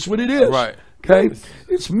 Yeah. That's what it is. Right. Okay?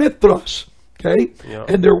 It's Mithras. Okay? Yeah.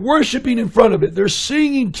 And they're worshiping in front of it. They're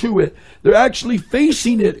singing to it. They're actually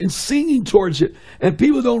facing it and singing towards it. And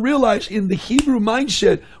people don't realize in the Hebrew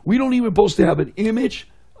mindset, we don't even supposed to have an image,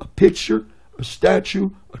 a picture, a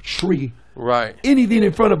statue, a tree. Right. Anything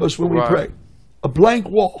in front of us when we pray. A blank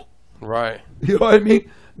wall. Right. You know what I mean?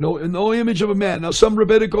 No image of a man. Now, some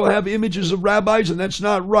rabbinical have images of rabbis, and that's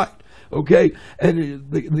not right. Okay?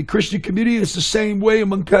 And the Christian community, it's the same way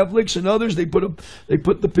among Catholics and others. They put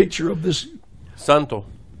the picture of this Santo.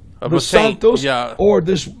 Of the a saint. Santos, yeah. or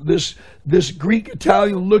this Greek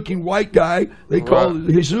Italian looking white guy they call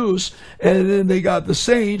Jesus, and then they got the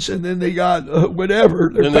saints, and then they got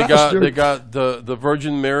whatever. Then they got the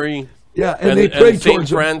Virgin Mary. Yeah, and they pray Saint towards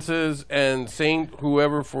Francis and Saint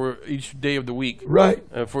whoever for each day of the week. Right.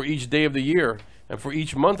 For each day of the year. And for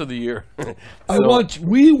each month of the year.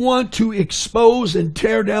 We want to expose and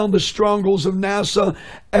tear down the strongholds of NASA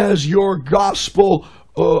as your gospel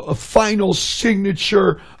final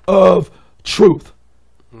signature of truth.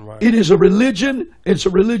 Right. It is a religion. It's a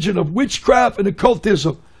religion of witchcraft and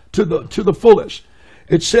occultism to the fullest.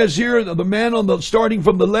 It says here the man starting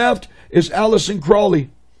from the left is Aleister Crowley.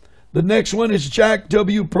 The next one is Jack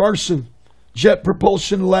W.Parson, Jet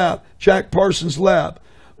Propulsion Lab, Jack Parsons Lab.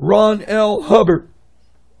 Ron L. Hubbard,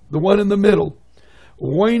 the one in the middle.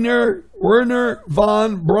 Werner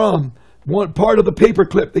von Braun, one part of the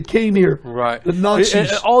paperclip that came here. Right. The Nazis. And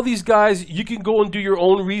all these guys, you can go and do your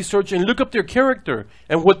own research and look up their character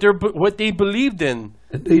and what they believed in.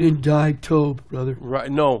 And they didn't dive Tobe, brother. Right.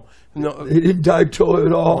 No. They didn't dive Tobe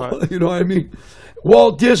at all. Right. You know what I mean?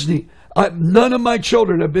 Walt Disney. None of my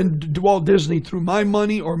children have been to Walt Disney through my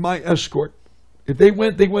money or my escort. If they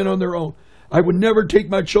went on their own. I would never take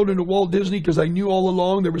my children to Walt Disney because I knew all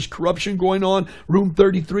along there was corruption going on, room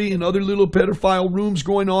 33 and other little pedophile rooms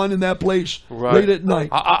going on in that place late at night.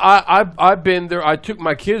 I've been there. I took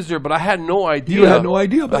my kids there, but I had no idea. You had no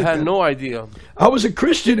idea about that. I had no idea. I was a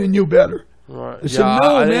Christian and knew better. Right. I said,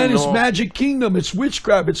 no, man, it's Magic Kingdom. It's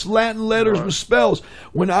witchcraft. It's Latin letters with spells.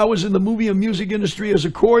 When I was in the movie and music industry as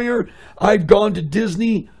a courier, I'd gone to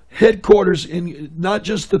Disney headquarters in not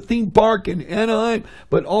just the theme park in Anaheim,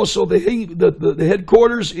 but also the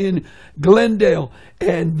headquarters in Glendale.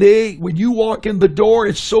 And when you walk in the door,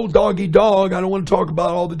 it's so doggy dog. I don't want to talk about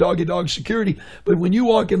all the doggy dog security, but when you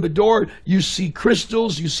walk in the door, you see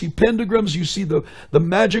crystals, you see pentagrams, you see the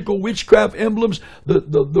magical witchcraft emblems,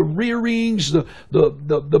 the rear rings,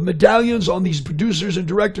 the medallions on these producers and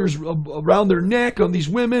directors around their neck on these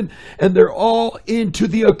women, and they're all into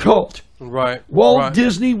the occult. Right. Walt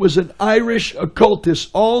Disney was an Irish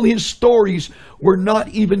occultist. All his stories were not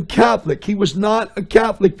even Catholic. He was not a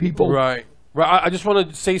Catholic, people. Right. Right. I just want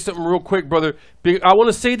to say something real quick, brother. I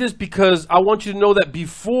want to say this because I want you to know that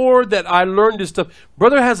before that I learned this stuff,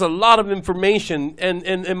 brother has a lot of information,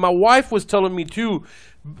 and my wife was telling me too,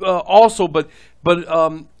 also. But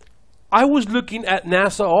I was looking at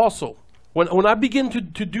NASA also. When I begin to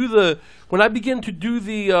do the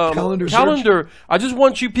calendar, I just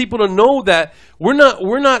want you people to know that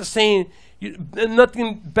we're not saying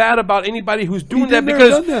nothing bad about anybody who's doing that,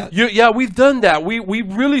 because we've done that. We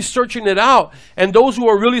really searching it out, and those who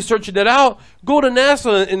are really searching it out, go to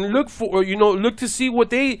NASA and look to see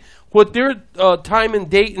what their time and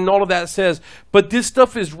date and all of that says. But this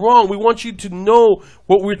stuff is wrong. We want you to know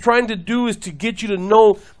what we're trying to do is to get you to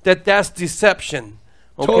know that that's deception.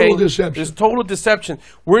 Okay? Total deception. It's total deception.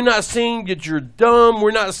 We're not saying that you're dumb.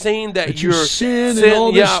 We're not saying that you're sin and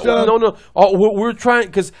all this stuff. No. We're trying,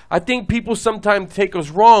 because I think people sometimes take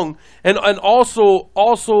us wrong, and also,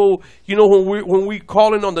 when we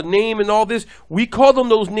call in on the name and all this, we call them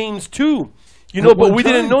those names too, but we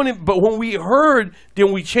didn't know them. But when we heard,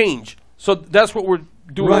 then we change. So that's what we're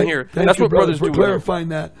doing here. That's what brothers do. For clarifying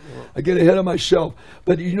that. I get ahead of myself,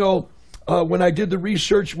 but when I did the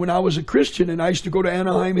research when I was a Christian, and I used to go to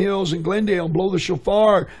Anaheim Hills and Glendale and blow the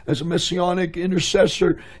shofar as a messianic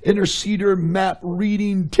interceder, map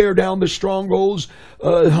reading, tear down the strongholds,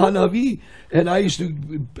 Hanavi. And I used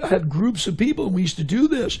to have groups of people, and we used to do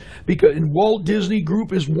this, and Walt Disney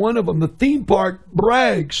Group is one of them. The theme park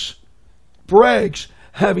brags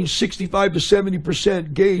having 65 to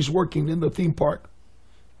 70% gays working in the theme park.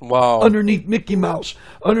 Wow. Underneath Mickey Mouse,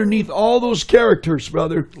 underneath all those characters,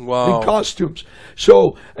 brother, wow, in costumes.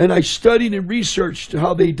 So, and I studied and researched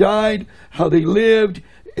how they died, how they lived,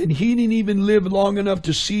 and he didn't even live long enough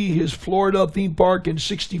to see his Florida theme park in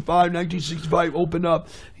 1965 open up.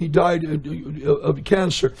 He died of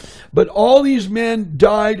cancer. But all these men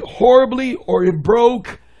died horribly, or it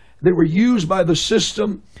broke. They were used by the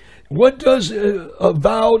system. What does a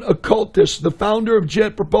avowed occultist, the founder of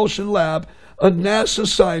Jet Propulsion Lab, a NASA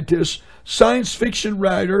scientist, science fiction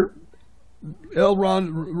writer,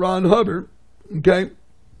 Ron Hubbard,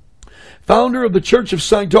 founder of the Church of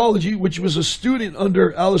Scientology, which was a student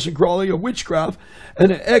under Aleister Crowley of witchcraft,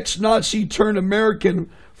 and an ex-Nazi turned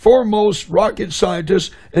American foremost rocket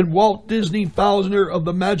scientist, and Walt Disney, founder of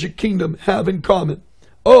the Magic Kingdom, have in common.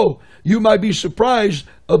 Oh, you might be surprised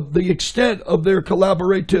of the extent of their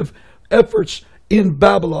collaborative efforts in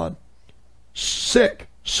Babylon. Sick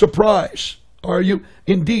surprise. Are you?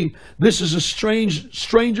 Indeed, this is a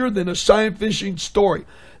stranger than a science fiction story.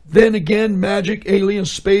 Then again, magic, alien,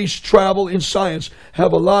 space, travel, and science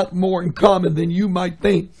have a lot more in common than you might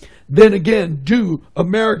think. Then again, do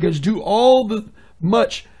Americans do all the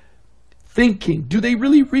much thinking? Do they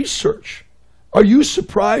really research? Are you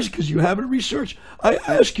surprised because you haven't researched? I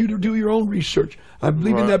ask you to do your own research. I'm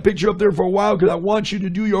leaving that picture up there for a while because I want you to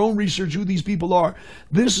do your own research who these people are.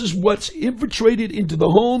 This is what's infiltrated into the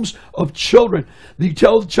homes of children. You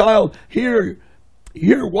tell the child, here,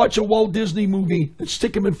 watch a Walt Disney movie and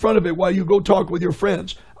stick him in front of it while you go talk with your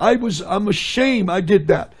friends. I'm ashamed I did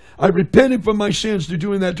that. I repented from my sins to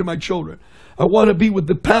doing that to my children. I want to be with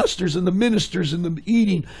the pastors and the ministers and the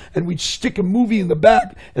eating, and we'd stick a movie in the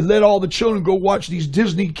back and let all the children go watch these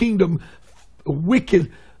Disney Kingdom,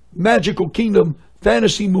 wicked, magical kingdom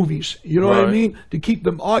fantasy movies, you know what I mean? To keep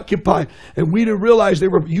them occupied. And we didn't realize they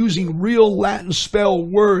were using real Latin spell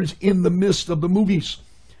words in the midst of the movies.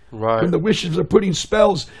 Right. And the wishes are putting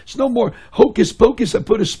spells. It's no more hocus pocus, I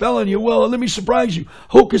put a spell on you. Well, let me surprise you.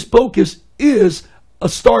 Hocus pocus is a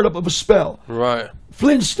startup of a spell. Right.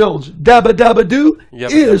 Flintstones, dabba dabba doo,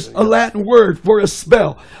 is a Latin word for a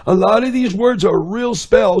spell. A lot of these words are real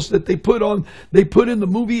spells that they put in the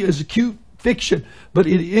movie as a cute fiction, but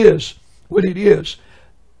it is what it is.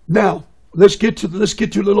 Now, let's get to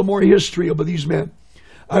a little more history of these men.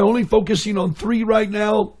 I'm only focusing on 3 right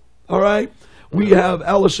now, all right? We have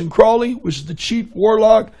Aleister Crowley, which is the chief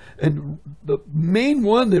warlock and the main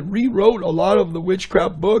one that rewrote a lot of the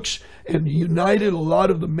witchcraft books and united a lot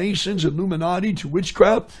of the Masons, Illuminati to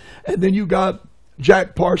witchcraft. And then you got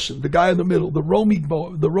Jack Parson, the guy in the middle, the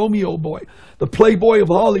Romeo boy, the playboy of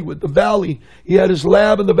Hollywood, the Valley. He had his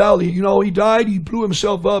lab in the Valley. You know, he died. He blew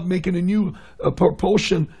himself up making a new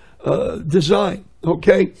propulsion design.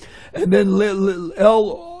 Okay, and then Ron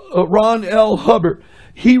L. Hubbard.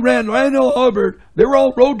 Ron L. Hubbard. They were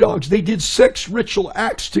all road dogs. They did sex ritual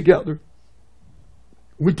acts together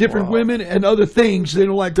with different women and other things they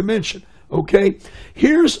don't like to mention. Okay,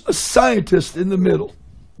 here's a scientist in the middle.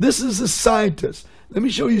 This is a scientist. Let me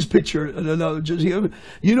show you his picture.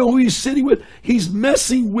 You know who he's sitting with? He's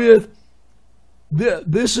messing with.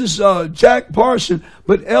 This is Jack Parson,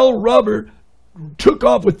 but L. Hubbard took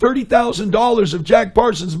off with $30,000 of Jack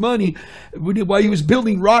Parson's money while he was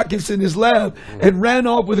building rockets in his lab and ran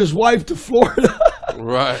off with his wife to Florida.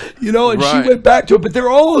 Right. You know, and she went back to it. But they're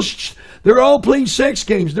all playing sex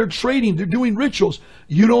games. They're trading. They're doing rituals.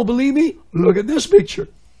 You don't believe me? Look at this picture.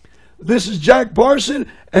 This is Jack Parson,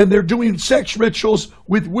 and they're doing sex rituals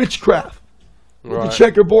with witchcraft. With the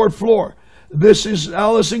checkerboard floor. This is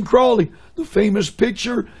Aleister Crowley, the famous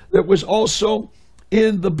picture that was also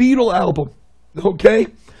in the Beatles album. Okay?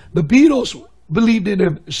 The Beatles believed in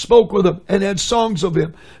him, spoke with him, and had songs of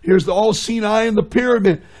him. Here's the all-seeing eye and the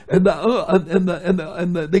pyramid, and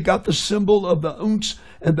they got the symbol of the Unks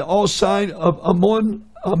and the all sign of Amun.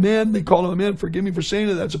 Amen, they call him Amen. Forgive me for saying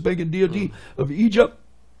it. That's a pagan deity of Egypt.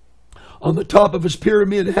 On the top of his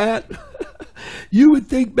pyramid hat. You would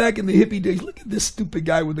think back in the hippie days, look at this stupid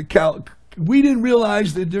guy with the cow. We didn't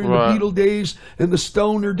realize that during the Beatle days and the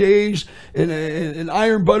Stoner days and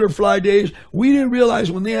Iron Butterfly days, we didn't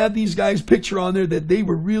realize when they had these guys' picture on there that they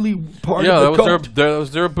were really part of the cult. That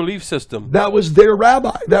was their belief system. That was their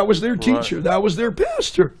rabbi. That was their teacher. That was their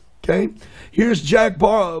pastor. Okay? Here's Jack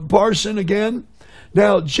Parson again.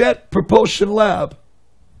 Now, Jet Propulsion Lab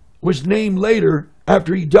was named later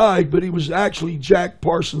after he died, but it was actually Jack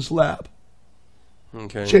Parson's lab.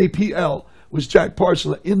 Okay. JPL was Jack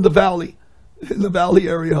Parson in the valley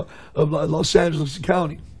area of Los Angeles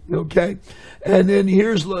County. Okay, and then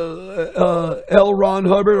here's L. Ron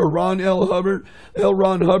Hubbard, or Ron L. Hubbard. L.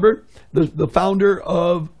 Ron Hubbard, the founder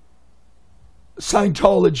of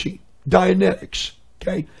Scientology, Dianetics.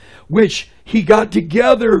 Okay, which he got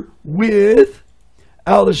together with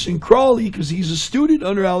Aleister Crowley, because he's a student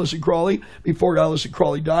under Aleister Crowley. Before Aleister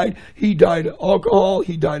Crowley died, he died of alcohol,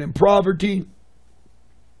 he died in poverty,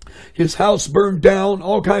 his house burned down,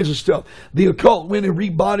 all kinds of stuff. The occult went and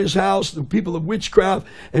rebought his house, the people of witchcraft,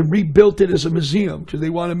 and rebuilt it as a museum because they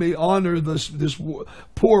wanted to honor this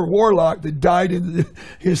poor warlock that died in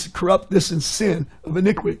his corruptness and sin of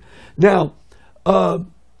iniquity. Now,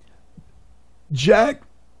 Jack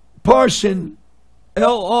Parson,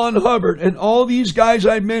 L. On Hubbard, and all these guys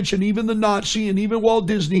I mentioned, even the Nazi and even Walt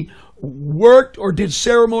Disney, worked or did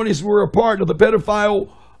ceremonies, were a part of the pedophile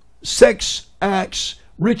sex acts,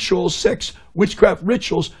 rituals, sex witchcraft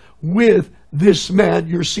rituals with this man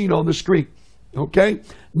you're seeing on the screen. Okay?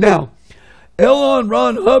 Now, L. On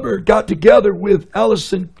Ron Hubbard got together with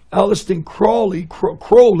Aleister Crowley,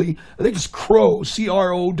 I think it's Crow,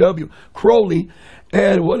 C-R-O-W, Crowley.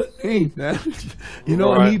 And what a name, man. You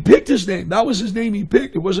know, and he picked his name. That was his name he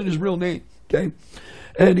picked. It wasn't his real name. Okay?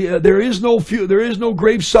 And there is no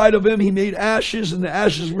gravesite of him. He made ashes, and the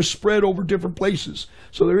ashes were spread over different places.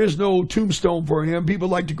 So there is no tombstone for him. People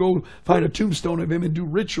like to go find a tombstone of him and do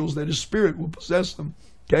rituals that his spirit will possess them.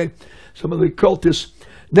 Okay? Some of the occultists.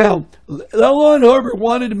 Now, L. On Hubbard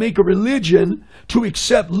wanted to make a religion to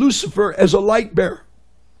accept Lucifer as a light bearer.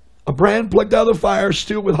 A brand plucked out of the fire,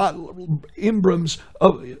 still with hot Imbrum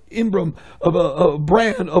of a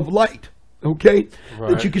brand of light, okay?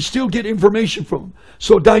 That you could still get information from.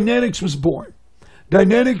 So Dianetics was born.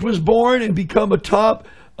 Dianetics was born and become a top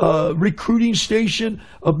recruiting station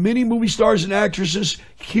of many movie stars and actresses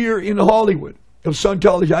here in Hollywood of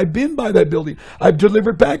Scientology. I've been by that building. I've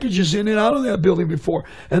delivered packages in and out of that building before,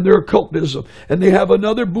 and they're occultism. And they have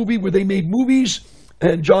another movie where they made movies.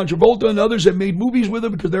 And John Travolta and others have made movies with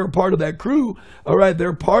them because they're a part of that crew. All right,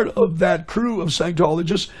 they're part of that crew of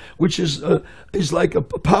Scientologists, which is like a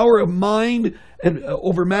power of mind and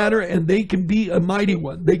over matter, and they can be a mighty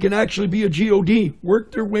one. They can actually be a God,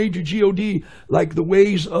 work their way to God, like the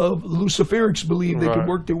ways of Luciferics believe they can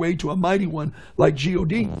work their way to a mighty one like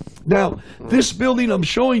God. Now, this building I'm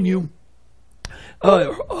showing you,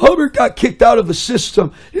 Hubbard got kicked out of the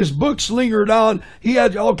system. His books lingered on. He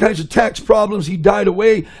had all kinds of tax problems. He died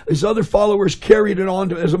away. His other followers carried it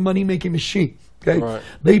on as a money-making machine. Okay,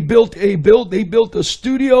 they built a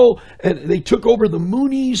studio, and they took over the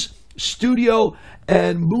Mooney's studio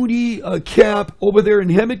and Mooney camp over there in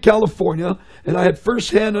Hemet, California. And I had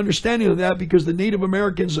first-hand understanding of that because the Native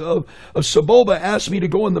Americans of Saboba asked me to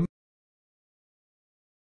go in the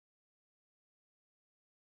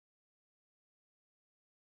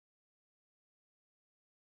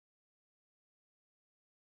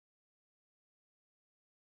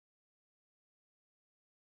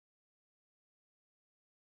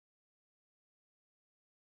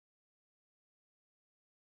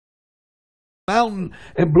mountain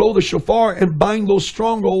and blow the shofar and bind those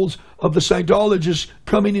strongholds of the Scientologists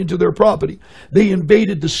coming into their property. They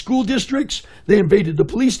invaded the school districts. They invaded the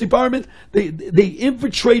police department. They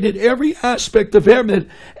infiltrated every aspect of heaven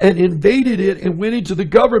and invaded it and went into the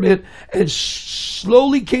government and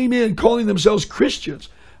slowly came in calling themselves Christians.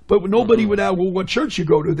 But nobody would ask, well, what church you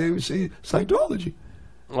go to? They would say Scientology.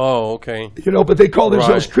 Oh, okay. You know, but they call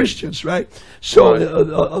themselves Christians, right? So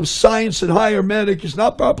of science and higher medic is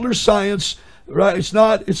not popular science, right?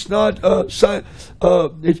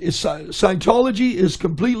 Scientology is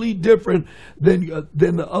completely different than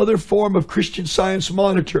the other form of Christian Science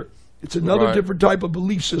monitor. It's another different type of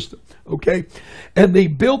belief system, okay? And they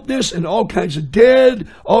built this and all kinds of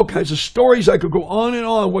all kinds of stories. I could go on and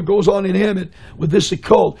on what goes on in Hemet with this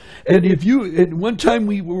occult. And one time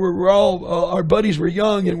we were all, our buddies were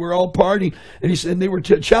young and we're all partying, and they were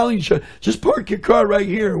challenging each other, just park your car right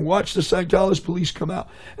here and watch the Scientologist police come out.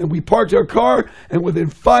 And we parked our car, and within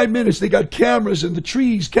 5 minutes, they got cameras in the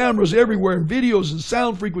trees, cameras everywhere, and videos and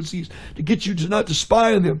sound frequencies to get you not to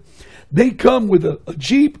spy on them. They come with a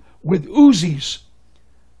Jeep with Uzis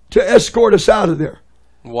to escort us out of there.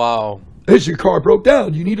 Wow. As your car broke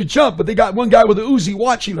down, you need to jump, but they got one guy with an Uzi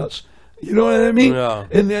watching us. You know what I mean? Yeah.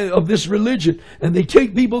 And of this religion. And they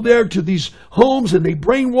take people there to these homes and they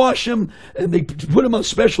brainwash them and they put them on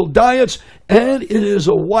special diets. And it is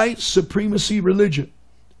a white supremacy religion.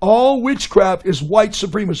 All witchcraft is white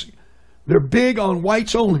supremacy. They're big on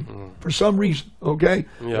whites only for some reason, okay?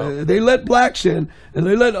 Yeah. They let blacks in and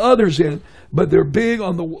they let others in, but they're big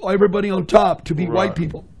on everybody on top to be white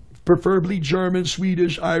people, preferably German,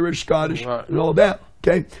 Swedish, Irish, Scottish, and all that,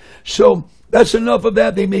 okay? So that's enough of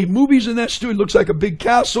that. They made movies in that studio. It looks like a big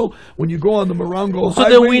castle when you go on the Morongo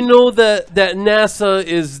Highway. So then we know that NASA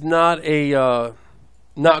is not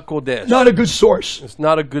not Kodesh. Not a good source. It's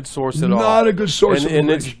not a good source at all. Not a good source.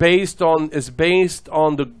 And it's based on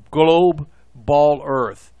the globe ball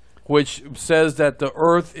Earth, which says that the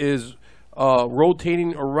Earth is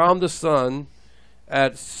rotating around the sun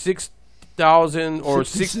at 6,000 or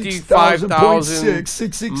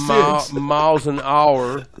 65,000 miles an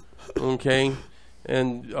hour. Okay,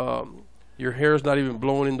 and your hair's not even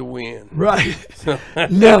blowing in the wind. Right.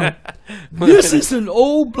 Now, this is an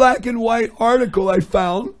old black and white article I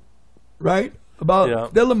found, right,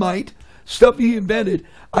 about Thelemite, stuff he invented.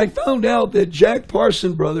 I found out that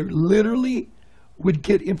W.Parson, brother, literally would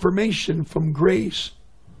get information from grace.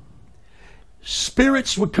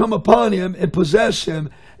 Spirits would come upon him and possess him,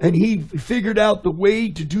 and he figured out the way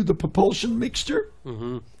to do the propulsion mixture.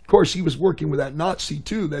 Of course, he was working with that Nazi,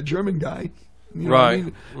 too, that German guy. You know what I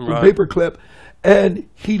mean? Paperclip. And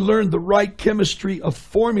he learned the right chemistry of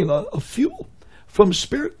formula of fuel from the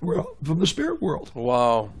spirit world.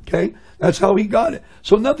 Wow. Okay? That's how he got it.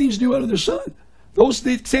 So nothing's new under the sun. Those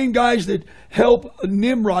the same guys that help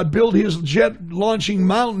Nimrod build his jet-launching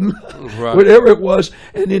mountain, whatever it was.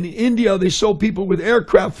 And in India, they saw people with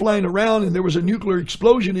aircraft flying around, and there was a nuclear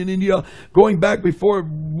explosion in India going back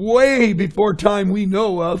way before time we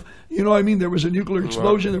know of. You know what I mean? There was a nuclear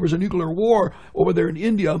explosion. There was a nuclear war over there in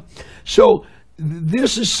India. So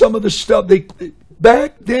this is some of the stuff.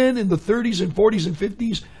 Back then in the 30s and 40s and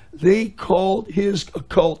 50s, they called his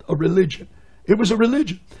occult a religion. It was a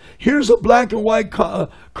religion. Here's a black and white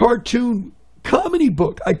cartoon comedy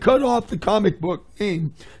book. I cut off the comic book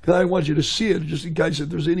name because I want you to see it, just in case if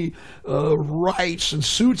there's any rights and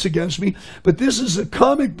suits against me. But this is a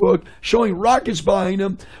comic book showing rockets behind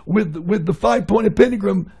him with the 5-pointed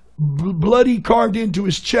pentagram bloody carved into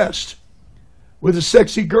his chest with a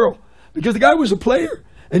sexy girl. Because the guy was a player,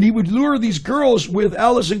 and he would lure these girls with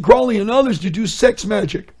Aleister Crowley and others to do sex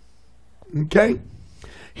magic. Okay?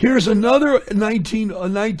 Here's another 19.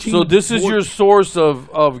 So this is your source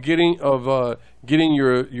of getting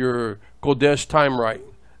your Kodesh time right.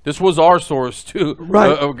 This was our source too.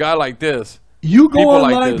 Right. A guy like this. You go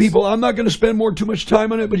online, people. I'm not going to spend too much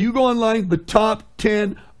time on it, but you go online. The top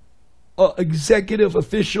 10 executive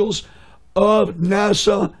officials of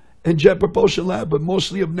NASA and Jet Propulsion Lab, but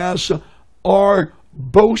mostly of NASA, are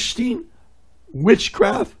boasting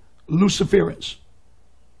witchcraft Luciferians.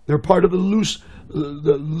 They're part of the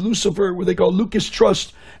Lucifer, what they call Lucas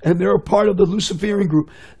Trust, and they're a part of the Luciferian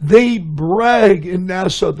group. They brag in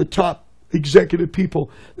NASA, the top executive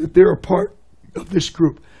people, that they're a part of this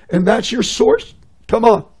group. And that's your source? Come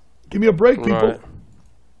on. Give me a break, people. Right.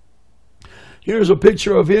 Here's a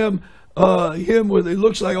picture of him with it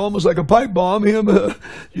looks like almost like a pipe bomb.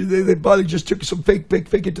 They probably just took some fake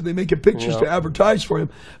it till they make it pictures to advertise for him.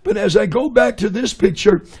 But as I go back to this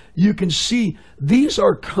picture, you can see these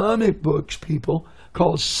are comic books, people,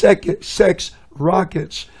 called Sex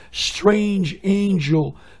Rockets. strange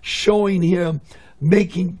angel showing him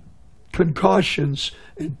making concussions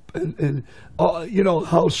and you know,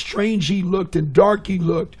 how strange he looked and dark he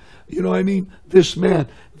looked. You know what I mean? This man.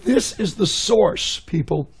 This is the source,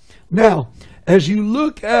 people. Now, as you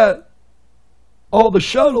look at all the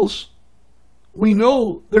shuttles, we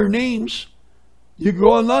know their names. You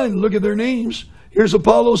go online and look at their names. Here's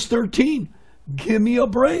Apollo's 13. Give me a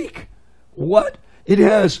break. What? It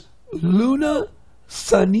has Luna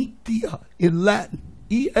Sanitia in Latin.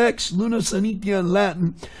 EX Luna Sanitia in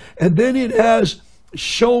Latin. And then it has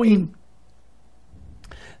showing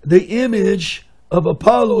the image of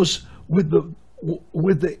Apollos with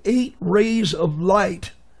the 8 rays of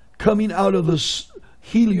light coming out of the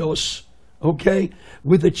Helios, okay,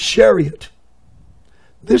 with a chariot.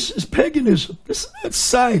 This is paganism. This is not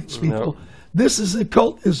science, people. No. This is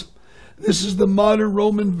occultism. This is the modern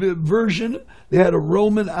Roman version. They had a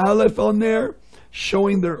Roman Aleph on there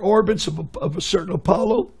showing their orbits of a certain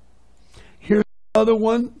Apollo. Here's another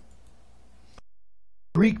one.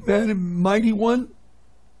 Greek man and mighty one.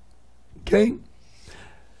 Okay.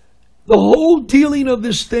 The whole dealing of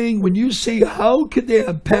this thing, when you say, how could they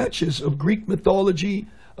have patches of Greek mythology,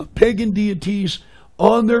 of pagan deities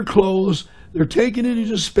on their clothes? They're taking it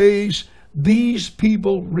into space. These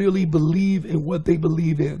people really believe in what they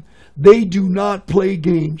believe in. They do not play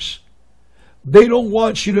games. They don't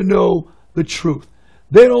want you to know the truth.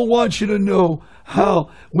 They don't want you to know how,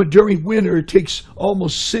 when during winter, it takes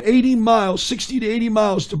almost 80 miles, 60 to 80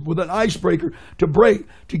 miles with an icebreaker to break,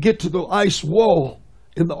 to get to the ice wall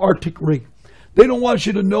in the Arctic ring. They don't want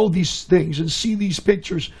you to know these things and see these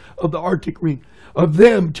pictures of the Arctic ring, of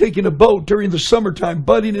them taking a boat during the summertime,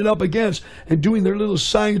 butting it up against and doing their little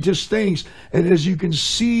scientist things. And as you can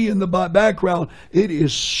see in the background, it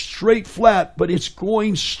is straight flat, but it's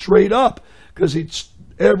going straight up because it's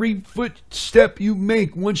every footstep you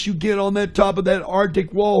make once you get on that top of that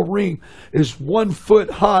Arctic wall ring is 1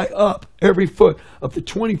 foot high up, every foot, up to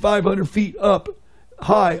 2,500 feet up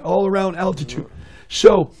high, all around altitude.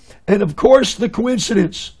 So, and of course, the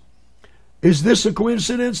coincidence. Is this a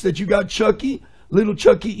coincidence that you got Chucky, little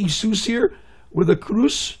Chucky Iesus here with a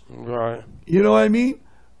cruz? Right. You know what I mean?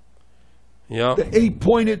 Yeah. The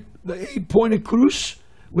eight-pointed cruz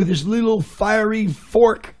with his little fiery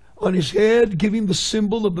fork on his head, giving the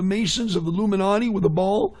symbol of the Masons of the Illuminati with a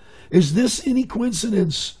ball. Is this any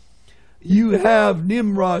coincidence? You have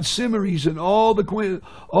Nimrod, Cimmeri's, and all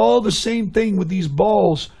the same thing with these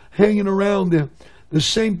balls hanging around them. The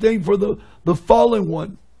same thing for the fallen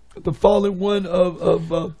one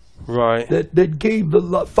of right, that gave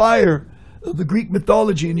the fire of the Greek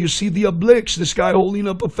mythology. And you see the Obelisk, this guy holding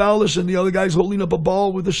up a phallus and the other guy's holding up a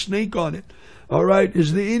ball with a snake on it. All right,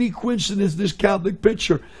 is there any coincidence this Catholic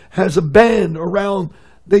picture has a band around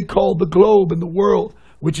they call the globe in the world,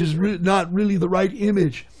 which is not really the right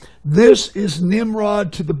image? This is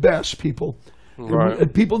Nimrod to the best, people. Right.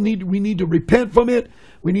 And we need to repent from it.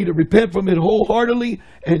 We need to repent from it wholeheartedly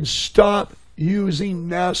and stop using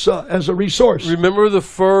NASA as a resource. Remember the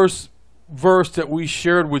first verse that we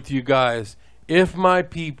shared with you guys. If my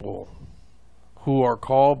people who are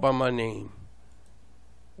called by my name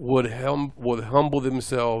would humble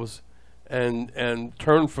themselves and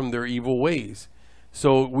turn from their evil ways.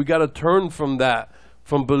 So we got to turn from that,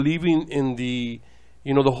 from believing in the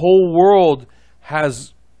whole world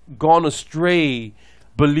has gone astray,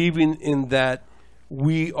 believing in that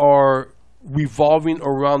we are revolving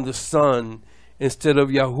around the sun instead of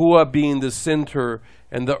Yahuwah being the center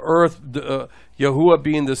and the earth, Yahuwah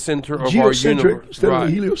being the center of our universe. Instead of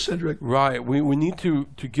heliocentric. Right. We need to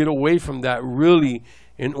get away from that, really,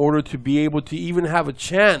 in order to be able to even have a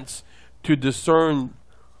chance to discern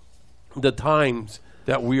the times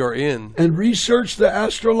that we are in. And research the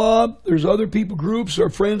astrolabe. There's other people, groups, our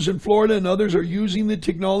friends in Florida and others are using the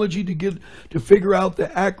technology to figure out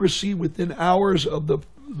the accuracy within hours of the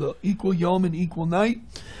equal yom and equal night.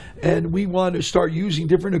 And we want to start using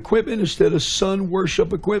different equipment instead of sun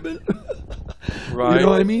worship equipment. Right. You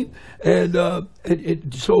know what I mean? And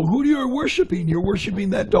so who you are worshiping? You're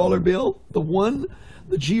worshiping that dollar bill, the God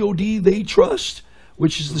they trust,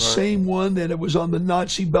 which is the same one that it was on the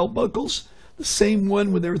Nazi belt buckles. The same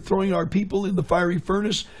one when they were throwing our people in the fiery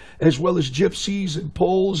furnace, as well as gypsies and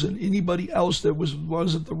Poles and anybody else that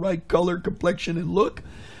wasn't the right color, complexion, and look.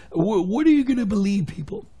 What are you going to believe,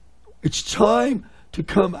 people? It's time to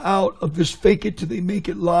come out of this fake it till they make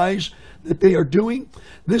it lies that they are doing.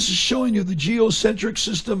 This is showing you the geocentric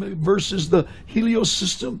system versus the helios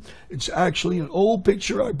system. It's actually an old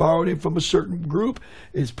picture. I borrowed it from a certain group.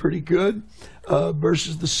 It's pretty good.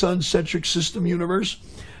 Versus the sun-centric system universe.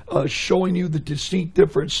 Showing you the distinct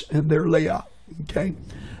difference in their layout. Okay,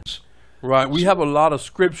 Right. We have a lot of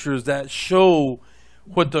scriptures that show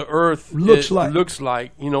what the earth looks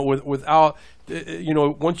like. You know, without, you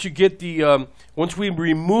know, once you get the, once we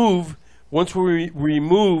remove, let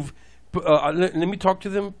me talk to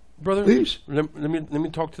them, brother. Please. Let me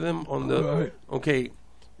talk to them on the. Right. Okay.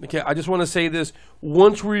 I just want to say this.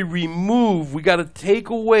 Once we remove, we got to take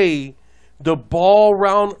away the ball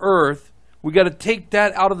round earth. We got to take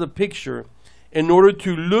that out of the picture in order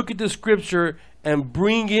to look at the scripture and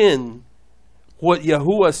bring in what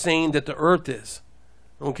Yahuwah is saying that the earth is.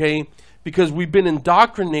 Okay? Because we've been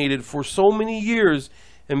indoctrinated for so many years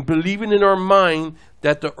and believing in our mind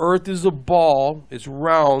that the earth is a ball, it's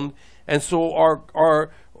round, and so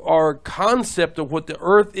our concept of what the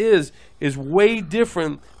earth is way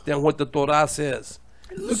different than what the Torah says.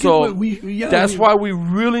 That's why we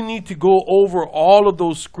really need to go over all of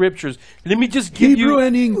those scriptures. Let me just give Hebrew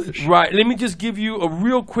and English. Right. Let me just give you a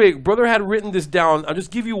real quick. Brother had written this down. I'll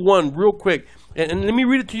just give you one real quick. And let me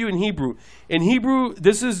read it to you in Hebrew. In Hebrew,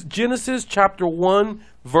 this is Genesis chapter 1,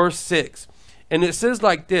 verse 6. And it says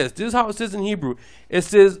like this. This is how it says in Hebrew. It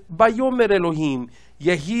says, Vayomer Elohim,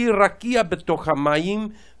 Yehi rakia betoch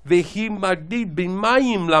hamayim, vehi magdid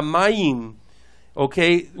b'mayim lamayim.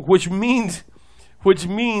 Okay, which means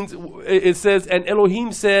it says, and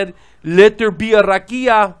Elohim said, let there be a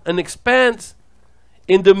rakia, an expanse,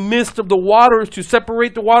 in the midst of the waters to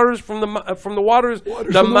separate the waters from the waters.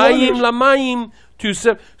 Lamayim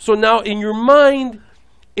so now in your mind,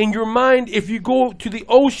 if you go to the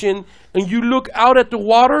ocean and you look out at the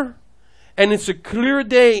water, and it's a clear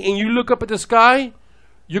day, and you look up at the sky,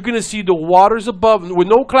 you're going to see the waters above with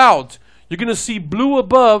no clouds. You're going to see blue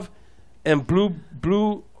above and blue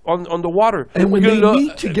on the water. And when they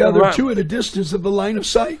meet together too at a distance of the line of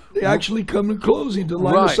sight, they actually come closing to the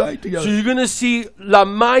line of sight together. So you're going to see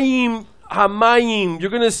lamayim hamayim. You're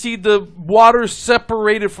going to see the waters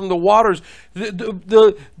separated from the waters.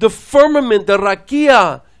 The firmament, the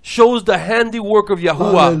rakia, shows the handiwork of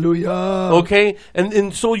Yahuwah. Hallelujah. Okay?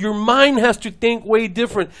 And so your mind has to think way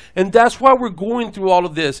different. And that's why we're going through all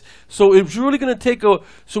of this. So it's really going to take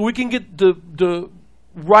so we can get the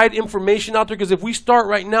right information out there, because if we start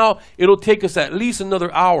right now, it'll take us at least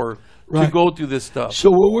another hour to go through this stuff.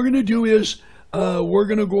 So what we're going to do is we're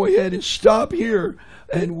going to go ahead and stop here,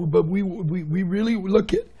 but we really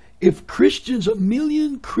look at if Christians, a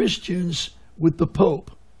million Christians with the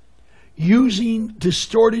Pope using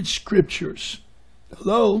distorted scriptures.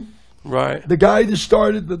 Hello? Right. The guy that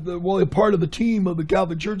started part of the team of the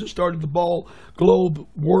Catholic Church that started the ball globe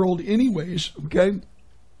world anyways, okay?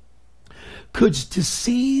 Could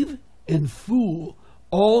deceive and fool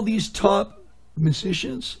all these top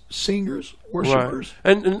musicians, singers, worshipers.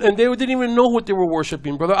 Right. And they didn't even know what they were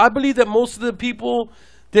worshiping, brother. I believe that most of the people,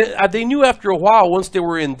 they knew after a while once they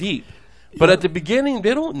were in deep. But at the beginning,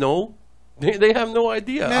 they don't know. They have no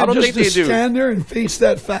idea. Man, I don't think they do. Just to stand there and face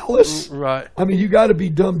that phallus. Right. I mean, you got to be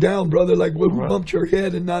dumbed down, brother. Like, who bumped your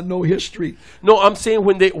head and not know history? No, I'm saying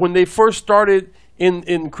when they first started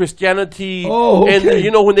in Christianity, okay. And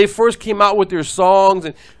you know, when they first came out with their songs,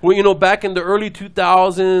 and you know, back in the early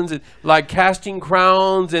 2000s, and like Casting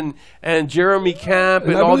Crowns and Jeremy Camp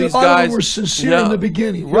and all these guys, were sincere in the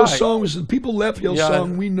beginning. Hillsong was people left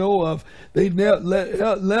Hillsong we know of. They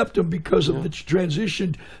left them because of the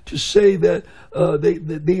transition to say that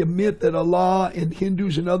they admit that Allah and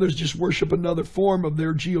Hindus and others just worship another form of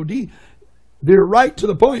their God. They're right to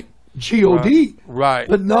the point, God, right,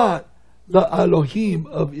 but not the Elohim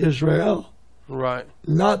of Israel. Right.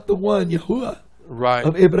 Not the one, Yahuwah. Right.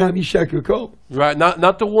 Of Abraham, Yishak, Yaakov. Right.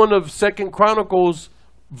 Not the one of 2 Chronicles,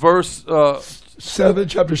 verse 7,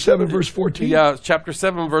 chapter 7, verse 14. Yeah, chapter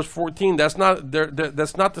 7, verse 14. That's not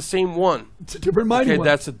the same one. It's a different mighty one.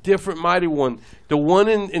 That's a different mighty one. The one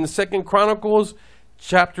in 2 Chronicles,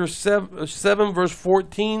 chapter 7, verse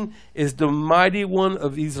 14, is the mighty one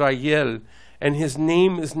of Israel. And his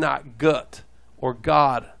name is not Gut or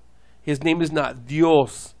God. His name is not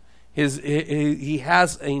Dios. He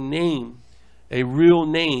has a name, a real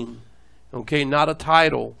name, okay, not a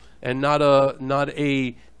title, and not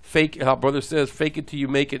a fake. Our brother says, "Fake it till you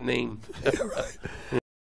make it" name. Yeah, right.